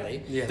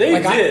O'Reilly. Yeah.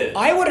 They did.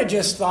 I would have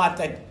just thought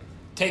that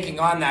taking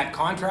on that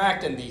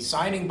contract and the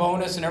signing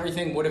bonus and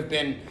everything would have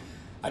been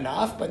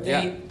enough, but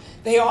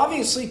they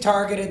obviously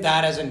targeted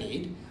that as a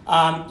need.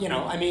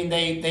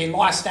 They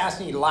lost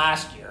Stastny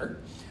last year,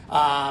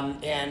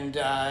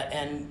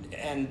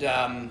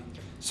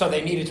 so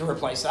they needed to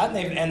replace that,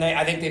 and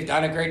I think they've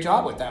done a great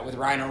job with that with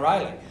Ryan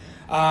O'Reilly.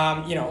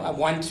 A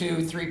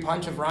 1-2-3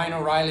 punch of Ryan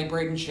O'Reilly,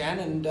 Braden Shen,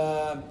 and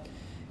Tyler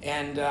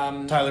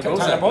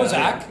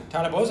Bozak.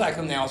 Tyler Bozak,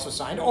 whom they also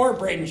signed, or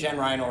Braden Shen,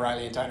 Ryan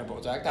O'Reilly, and Tyler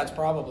Bozak. That's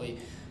probably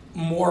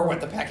more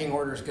what the pecking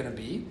order is going to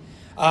be.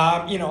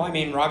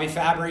 Robbie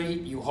Fabry,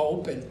 you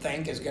hope and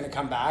think, is going to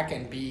come back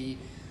and be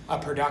a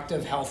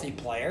productive, healthy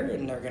player,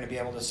 and they're going to be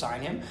able to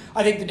sign him.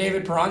 I think the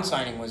David Perron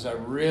signing was a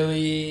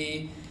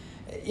really,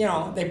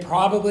 they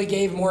probably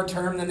gave more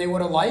term than they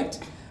would have liked.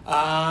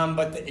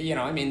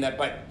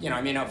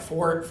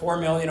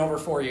 $4 million over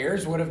 4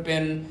 years would have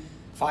been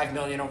 $5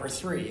 million over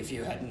 3 if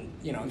you hadn't,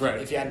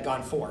 if you hadn't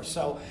gone 4.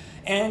 So,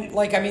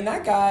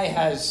 that guy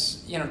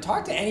has,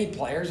 talk to any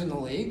players in the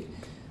league.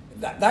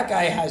 That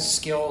guy has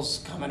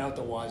skills coming out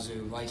the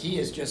wazoo. Like, he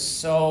is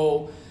just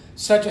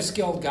such a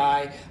skilled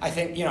guy. I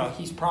think,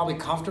 he's probably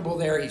comfortable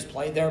there. He's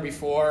played there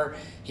before.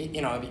 He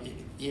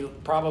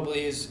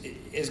probably is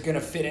going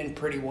to fit in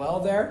pretty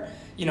well there.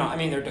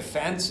 Their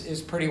defense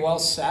is pretty well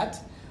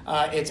set.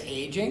 It's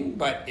aging,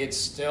 but it's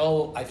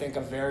still, I think,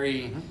 a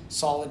very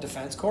solid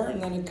defense core.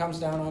 And then it comes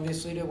down,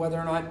 obviously, to whether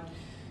or not,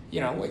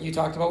 what you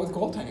talked about with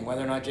goaltending,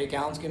 whether or not Jake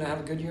Allen's going to have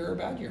a good year or a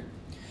bad year.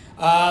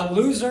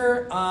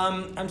 Loser.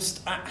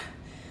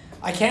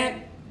 I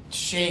can't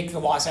shake the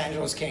Los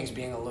Angeles Kings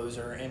being a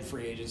loser in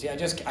free agency. I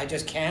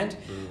just can't.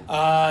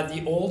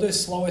 The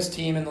oldest, slowest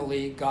team in the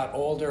league got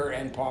older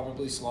and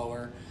probably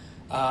slower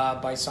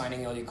by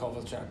signing Ilya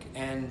Kovalchuk,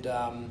 and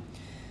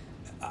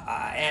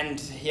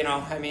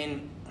I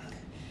mean,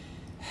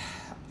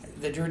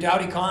 the Drew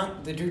Doughty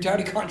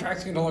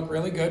contract's going to look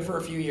really good for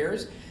a few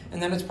years,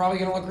 and then it's probably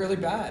going to look really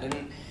bad.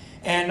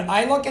 And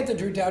I look at the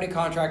Drew Doughty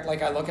contract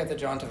like I look at the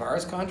John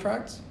Tavares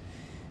contracts.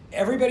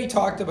 Everybody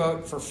talked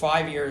about for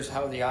 5 years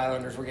how the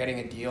Islanders were getting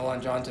a deal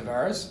on John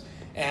Tavares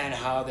and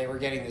how they were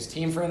getting this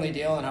team-friendly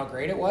deal and how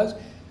great it was.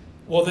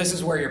 Well, this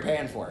is where you're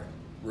paying for it.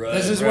 Right.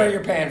 This is where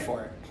you're paying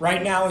for it.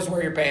 Right now is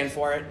where you're paying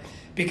for it,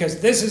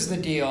 because this is the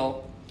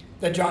deal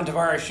that John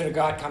Tavares should have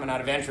got coming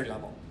out of entry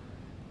level.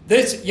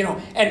 This,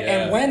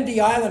 and when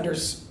the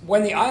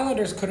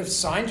Islanders could have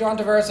signed John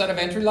Tavares out of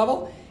entry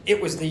level,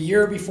 it was the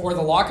year before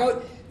the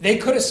lockout. They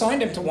could have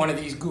signed him to one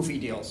of these goofy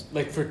deals.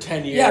 Like for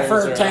 10 years. Yeah,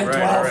 for 10,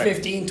 12,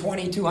 15,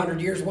 20,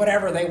 200 years,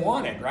 whatever they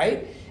wanted,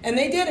 right? And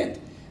they didn't.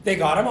 They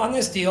got him on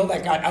this deal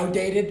that got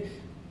outdated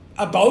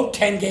about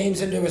 10 games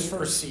into his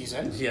first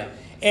season. Yeah.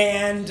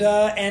 And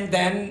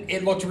then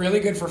it looked really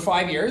good for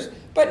 5 years,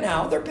 but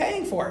now they're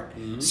paying for it.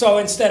 Mm-hmm. So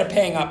instead of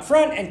paying up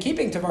front and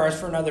keeping Tavares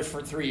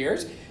for 3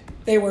 years,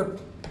 they were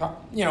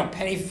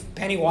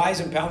penny wise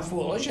and pound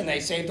foolish, and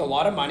they saved a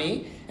lot of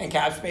money and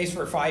cap space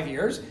for 5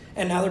 years,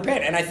 and now they're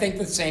paying. And I think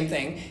the same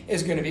thing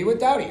is going to be with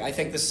Doughty. I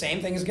think the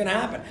same thing is going to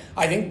happen.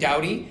 I think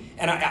Doughty,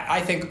 and I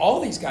think all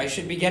these guys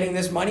should be getting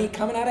this money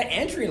coming out of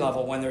entry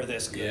level when they're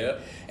this good. Yeah.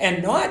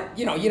 And not,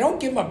 you don't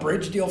give them a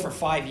bridge deal for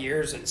 5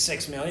 years at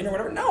 $6 million or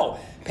whatever. No,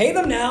 pay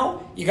them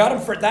now. You got them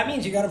that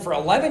means you got them for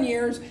 11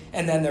 years,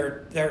 and then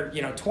they're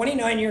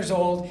 29 years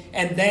old,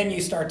 and then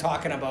you start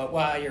talking about,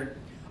 well, you're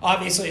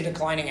obviously a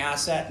declining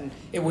asset, and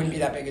it wouldn't be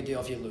that big a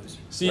deal if you lose.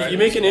 See, right? You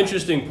make an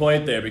interesting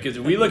point there, because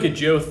if we look at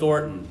Joe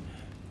Thornton,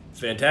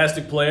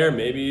 fantastic player,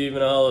 maybe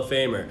even a Hall of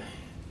Famer.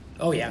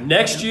 Oh, yeah.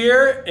 Next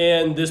year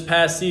and this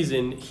past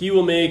season, he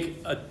will make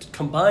a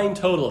combined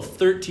total of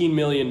 $13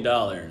 million.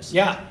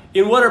 Yeah.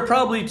 In what are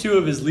probably two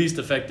of his least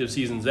effective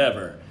seasons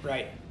ever.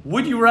 Right.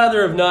 Would you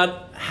rather have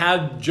not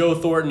had Joe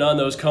Thornton on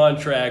those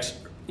contracts,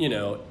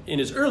 in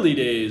his early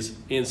days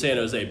in San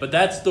Jose? But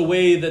that's the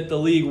way that the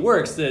league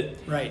works, that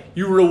right.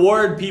 You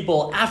reward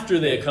people after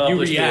they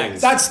accomplish things.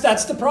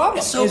 That's the problem.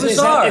 It's so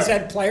bizarre. Is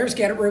that players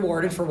get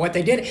rewarded for what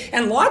they did.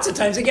 And lots of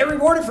times they get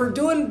rewarded for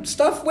doing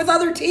stuff with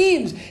other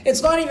teams.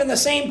 It's not even the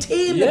same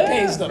team that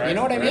pays them. Right, you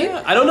know what I mean?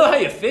 I don't know how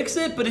you fix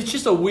it, but it's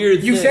just a weird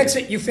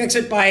thing. You fix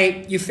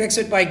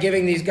it by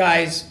giving these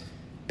guys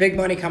big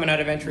money coming out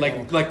of entry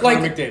level. Like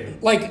Connor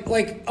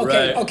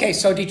McDavid. Okay,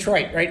 so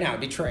Detroit, right?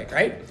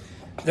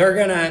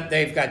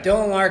 They've got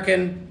Dylan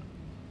Larkin,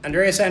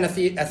 Andreas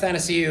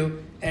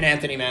Athanasiou, and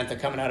Anthony Mantha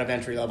coming out of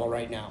entry level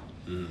right now.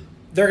 Mm.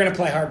 They're going to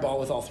play hardball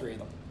with all three of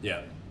them.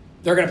 Yeah.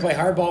 They're going to play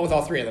hardball with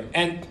all three of them.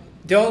 And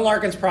Dylan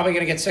Larkin's probably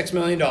going to get $6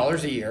 million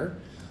a year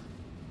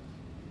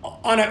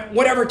on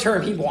whatever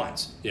term he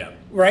wants. Yeah.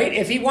 Right?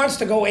 If he wants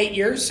to go 8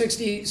 years,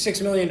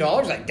 $66 million,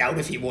 I doubt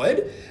if he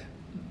would.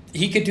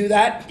 He could do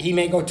that. He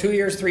may go 2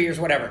 years, 3 years,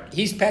 whatever.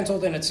 He's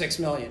penciled in at $6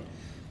 million.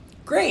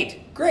 Great.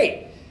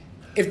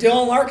 If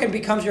Dylan Larkin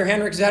becomes your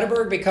Henrik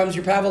Zetterberg, becomes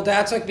your Pavel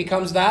Datsyuk,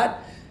 becomes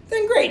that,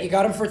 then great. You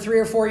got him for 3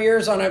 or 4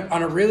 years on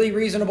a really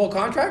reasonable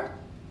contract.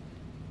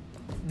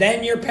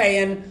 Then you're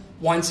paying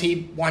once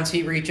he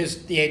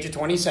reaches the age of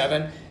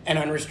 27 and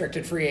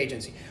unrestricted free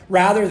agency.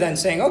 Rather than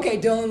saying, okay,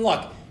 Dylan,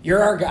 look,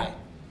 you're our guy.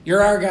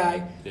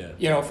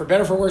 Yeah. For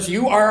better or for worse,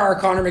 you are our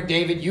Connor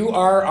McDavid. You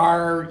are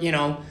our,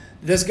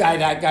 this guy,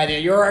 that guy.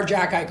 You're our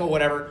Jack Eichel,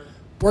 whatever.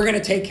 We're going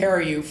to take care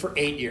of you for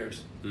 8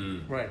 years.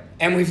 Mm. Right.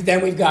 And we've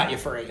got you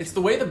for 8. It's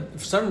the way for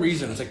some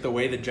reason, it's like the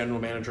way the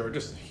general manager or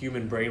just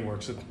human brain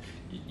works.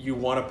 You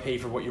want to pay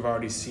for what you've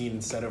already seen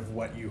instead of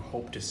what you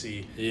hope to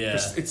see. Yeah.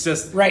 It's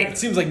just, right. It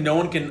seems like no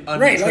one can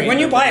right. Like when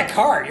you buy a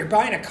car, you're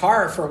buying a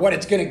car for what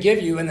it's going to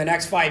give you in the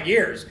next 5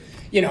 years.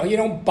 You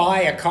don't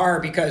buy a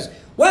car because,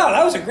 wow,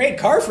 that was a great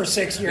car for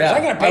 6 years. Yeah.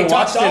 I'm going to pay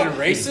top dollar.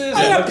 Races.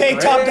 I'm going to pay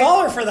top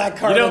dollar for that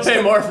car. You don't pay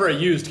more for a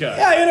used car.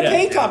 Yeah, you're going to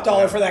pay top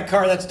dollar for that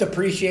car that's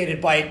depreciated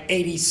by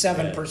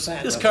 87%.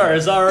 Yeah. This car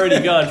has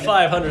already gone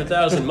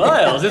 500,000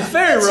 miles. It's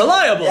very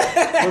reliable.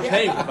 We're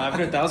paying for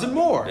 500,000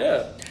 more.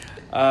 Yeah.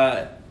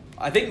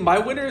 I think my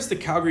winner is the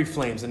Calgary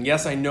Flames. And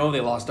yes, I know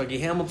they lost Dougie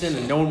Hamilton,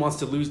 and no one wants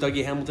to lose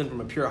Dougie Hamilton from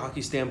a pure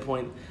hockey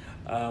standpoint.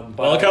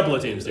 Well, a couple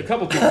of teams do. In the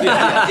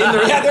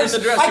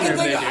dressing room.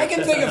 I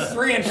can think of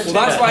 3 in particular.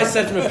 Well, that's why I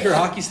said from a pure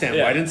hockey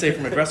standpoint. I didn't say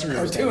from a dressing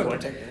room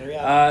standpoint. 2 in particular,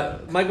 yeah.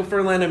 Michael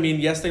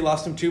Furlan, yes, they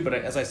lost him too, but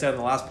as I said in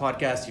the last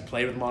podcast, he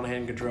played with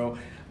Monahan and Gaudreau.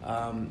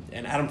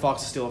 And Adam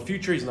Fox is still a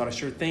future. He's not a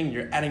sure thing.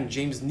 You're adding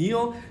James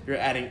Neal. You're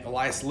adding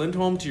Elias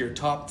Lindholm to your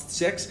top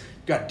 6.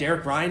 You've got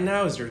Derek Ryan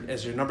now as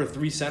your number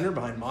 3 center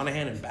behind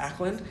Monahan and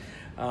Backlund.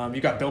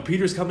 You've got Bill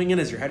Peters coming in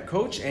as your head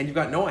coach, and you've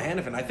got Noah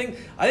Hannafin. I think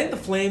the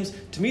Flames,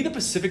 to me, the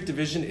Pacific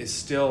Division is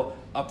still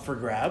up for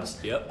grabs.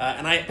 Yep.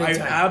 And I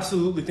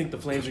absolutely think the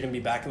Flames are going to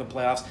be back in the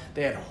playoffs.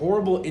 They had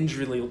horrible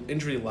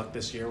injury luck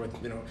this year with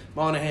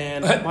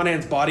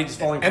Monahan's body just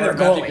falling apart. And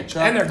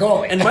their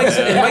goalie. And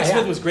Mike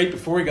Smith was great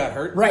before he got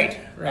hurt. Right.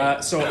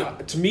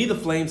 To me, the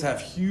Flames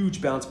have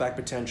huge bounce back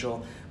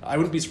potential. I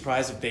wouldn't be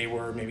surprised if they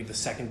were maybe the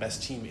second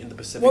best team in the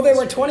Pacific. Well, they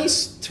were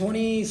 27th,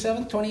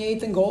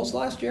 28th in goals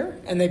last year,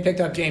 and they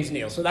picked up James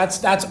Neal. So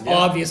that's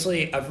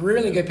obviously a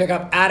really good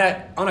pickup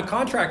on a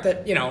contract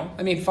that,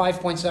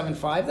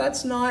 5.75,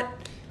 that's not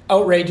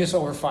outrageous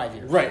over 5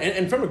 years. Right,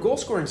 and from a goal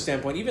scoring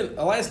standpoint, even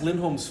Elias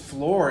Lindholm's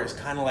floor is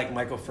kind of like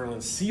Michael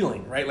Furlan's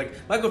ceiling, right? Like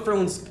Michael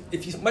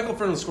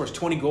Furlan scores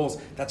 20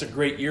 goals, that's a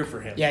great year for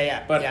him.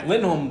 But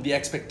Lindholm, the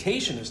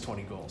expectation is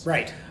 20 goals.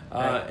 Right.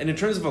 And in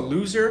terms of a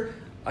loser,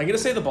 I'm going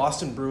to say the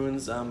Boston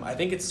Bruins. I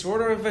think it's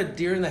sort of a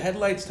deer in the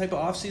headlights type of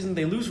offseason.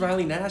 They lose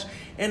Riley Nash,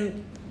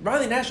 and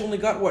Riley Nash only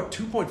got,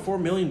 $2.4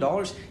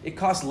 million? It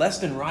cost less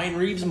than Ryan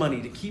Reeves'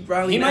 money to keep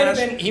Riley Nash.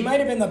 He might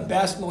have been the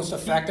best, most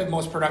effective,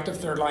 most productive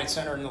third-line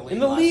center in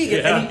the league.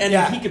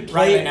 And he could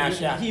play. Riley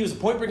Nash, He was a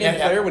point-per-game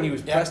player when he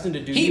was pressed into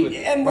duty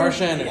with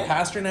Marchand and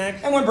Pasternak.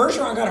 And when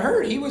Bergeron got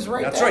hurt, he was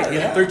right there. That's right. He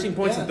had 13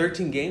 points in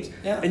 13 games.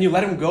 Yeah. And you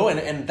let him go,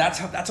 and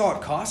that's all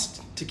it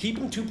cost to keep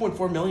him,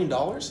 $2.4 million?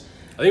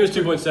 I think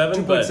it was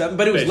 2.7. 2.7,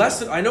 but it was less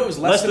than. I know it was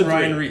less than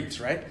Ryan Reeves,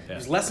 right? Yeah. It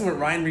was less than what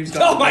Ryan Reeves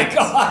got. Oh my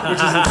God,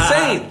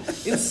 which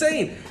is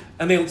insane.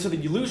 And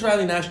you lose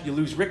Riley Nash, you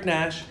lose Rick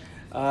Nash,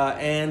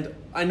 and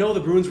I know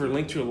the Bruins were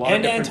linked to a lot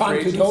of different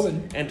trades.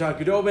 Anton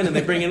Khudobin, and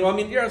they bring in. Well,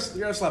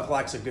 Yaroslav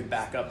Halak's a good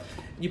backup.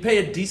 You pay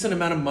a decent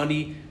amount of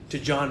money to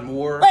John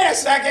Moore. Wait a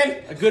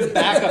second. A good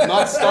backup,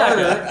 not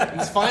starter.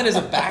 He's fine as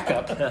a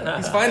backup.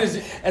 He's fine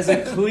as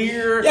a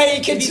clear. Yeah,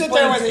 he can sit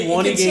there with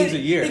 20 games a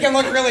year. He can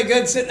look really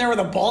good sitting there with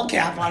a ball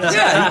cap on his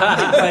head.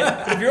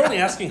 But if you're only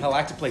asking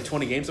Halak to play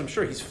 20 games, I'm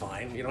sure he's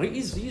fine.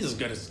 He's as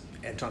good as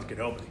Anton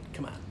Khudobin.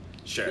 Come on,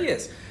 sure he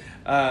is.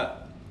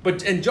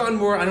 And John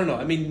Moore, I don't know.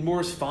 I mean,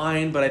 Moore's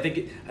fine, but I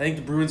think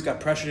the Bruins got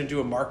pressured into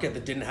a market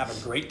that didn't have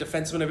a great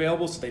defenseman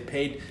available, so they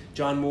paid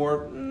John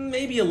Moore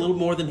maybe a little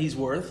more than he's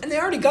worth. And they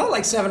already got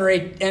like 7 or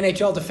 8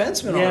 NHL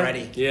defensemen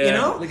already.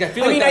 Yeah.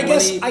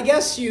 I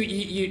guess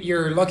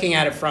you're looking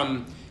at it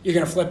from, you're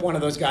going to flip one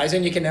of those guys,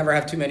 and you can never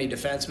have too many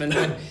defensemen.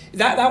 But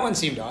that one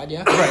seemed odd,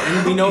 yeah. Right,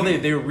 and we know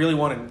they really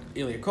wanted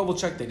Ilya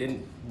Kovalchuk. They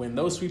didn't win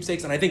those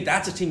sweepstakes, and I think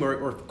that's a team where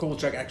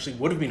Kovalchuk actually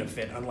would have been a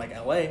fit, unlike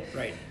LA.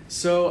 Right.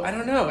 So I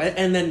don't know.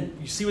 And then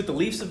you see what the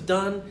Leafs have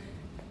done.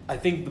 I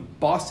think the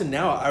Boston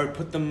now, I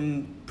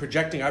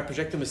project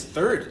them as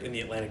third in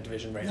the Atlantic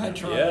Division right now.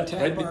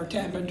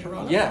 Tampa and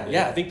Toronto.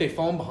 Yeah. I think they've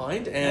fallen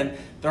behind, and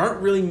there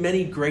aren't really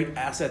many great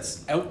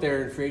assets out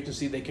there in free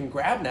agency they can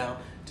grab now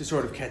to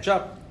sort of catch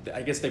up.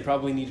 I guess they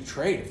probably need to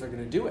trade if they're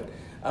going to do it,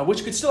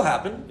 which could still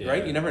happen,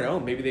 right? You never know.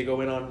 Maybe they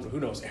go in on, who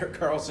knows, Erik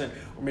Karlsson,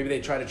 or maybe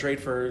they try to trade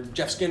for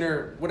Jeff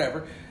Skinner,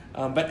 whatever.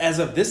 But as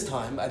of this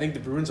time, I think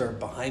the Bruins are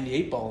behind the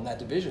 8 ball in that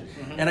division.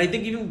 Mm-hmm. And I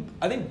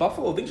think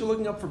Buffalo, things are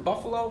looking up for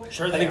Buffalo.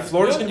 Sure, I think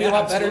Florida's going to be a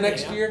lot better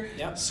next year.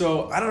 Yeah.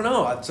 So I don't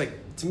know. It's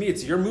like, to me,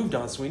 it's your move,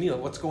 Don Sweeney.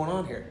 Like, what's going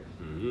on here?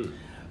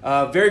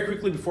 Mm-hmm. Very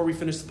quickly before we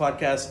finish the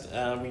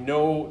podcast, we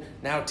know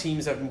now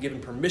teams have been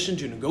given permission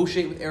to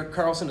negotiate with Erik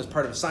Karlsson as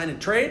part of a sign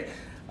and trade.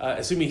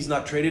 Assuming he's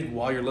not traded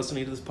while you're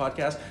listening to this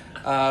podcast.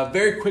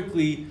 Very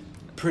quickly,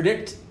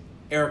 predict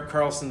Erik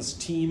Karlsson's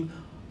team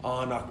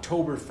on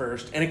October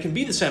 1st. And it can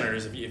be the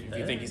Senators if you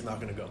think he's not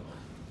going to go.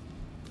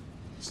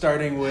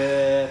 Starting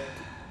with...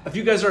 If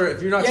you're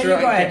not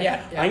sure... Go ahead,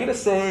 yeah. I'm going to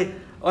say...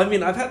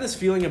 I've had this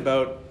feeling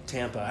about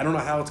Tampa. I don't know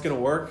how it's going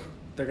to work.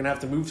 They're going to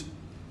have to move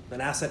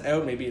an asset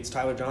out. Maybe it's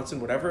Tyler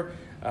Johnson, whatever.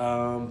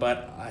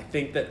 But I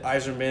think that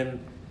Yzerman...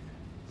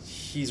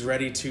 He's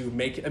ready to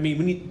make... when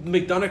the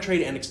McDonough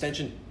trade and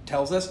extension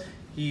tells us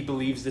he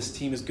believes this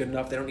team is good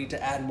enough. They don't need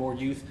to add more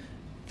youth.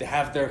 They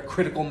have their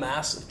critical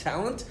mass of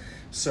talent.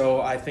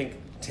 So I think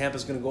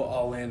Tampa's going to go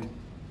all in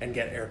and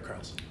get Erik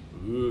Karlsson.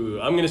 Ooh,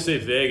 I'm going to say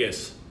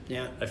Vegas.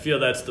 Yeah. I feel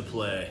that's the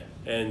play.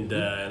 And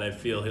I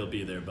feel he'll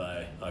be there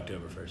by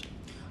October 1st.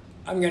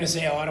 I'm going to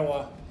say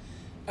Ottawa.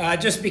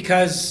 Just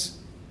because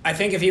I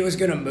think if he was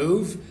going to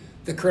move,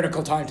 the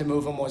critical time to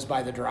move him was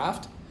by the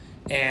draft.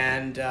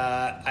 And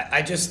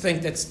I just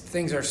think that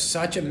things are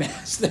such a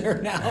mess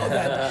there now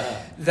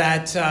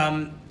that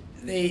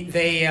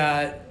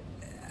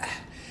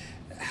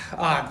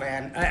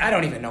I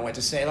don't even know what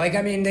to say.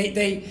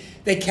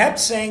 They kept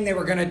saying they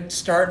were going to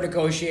start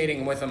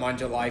negotiating with him on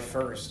July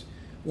 1st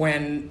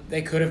when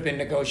they could have been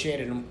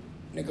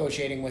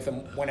negotiating with him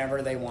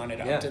whenever they wanted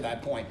up to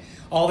that point.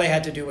 All they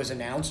had to do was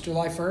announce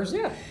July 1st.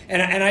 Yeah.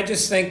 And I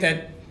just think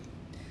that,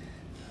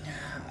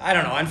 I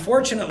don't know,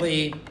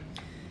 unfortunately...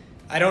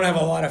 I don't have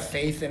a lot of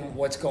faith in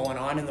what's going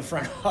on in the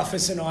front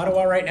office in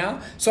Ottawa right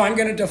now. So I'm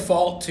going to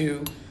default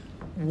to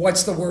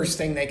what's the worst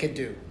thing they could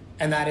do.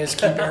 And that is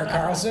keep Erik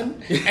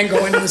Karlsson and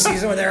go into the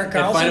season with Erik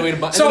Karlsson. Find a way to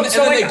buy. And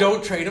then they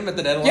don't trade him at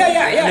the deadline.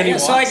 Yeah.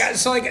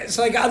 So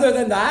other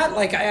than that,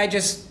 I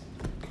just,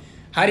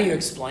 how do you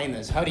explain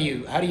this? How do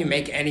you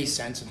make any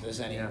sense of this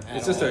anymore?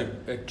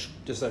 It's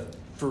just a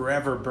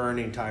forever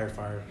burning tire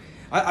fire.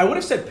 I would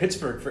have said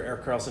Pittsburgh for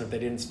Erik Karlsson if they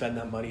didn't spend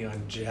that money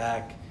on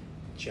Jack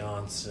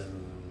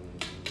Johnson.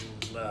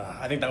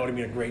 I think that would have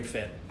been a great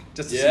fit.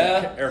 Just to see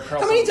Erik Karlsson.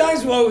 How many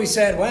times have we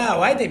said, "Wow,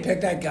 why'd they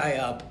pick that guy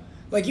up?"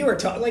 Like you were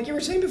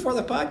saying before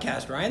the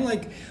podcast, Ryan.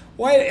 Like,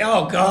 why?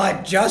 Oh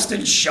God,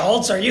 Justin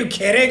Schultz? Are you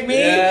kidding me?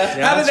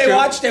 Haven't they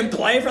watched him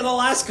play for the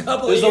last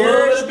couple of years? There's a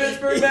little bit of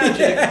Pittsburgh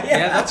magic.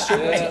 Yeah, that's true.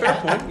 That's a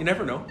fair point. You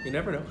never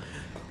know.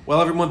 Well,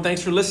 everyone,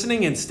 thanks for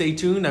listening, and stay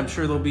tuned. I'm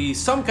sure there'll be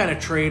some kind of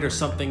trade or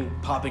something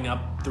popping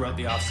up throughout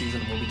the offseason,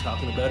 and we'll be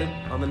talking about it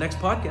on the next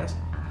podcast.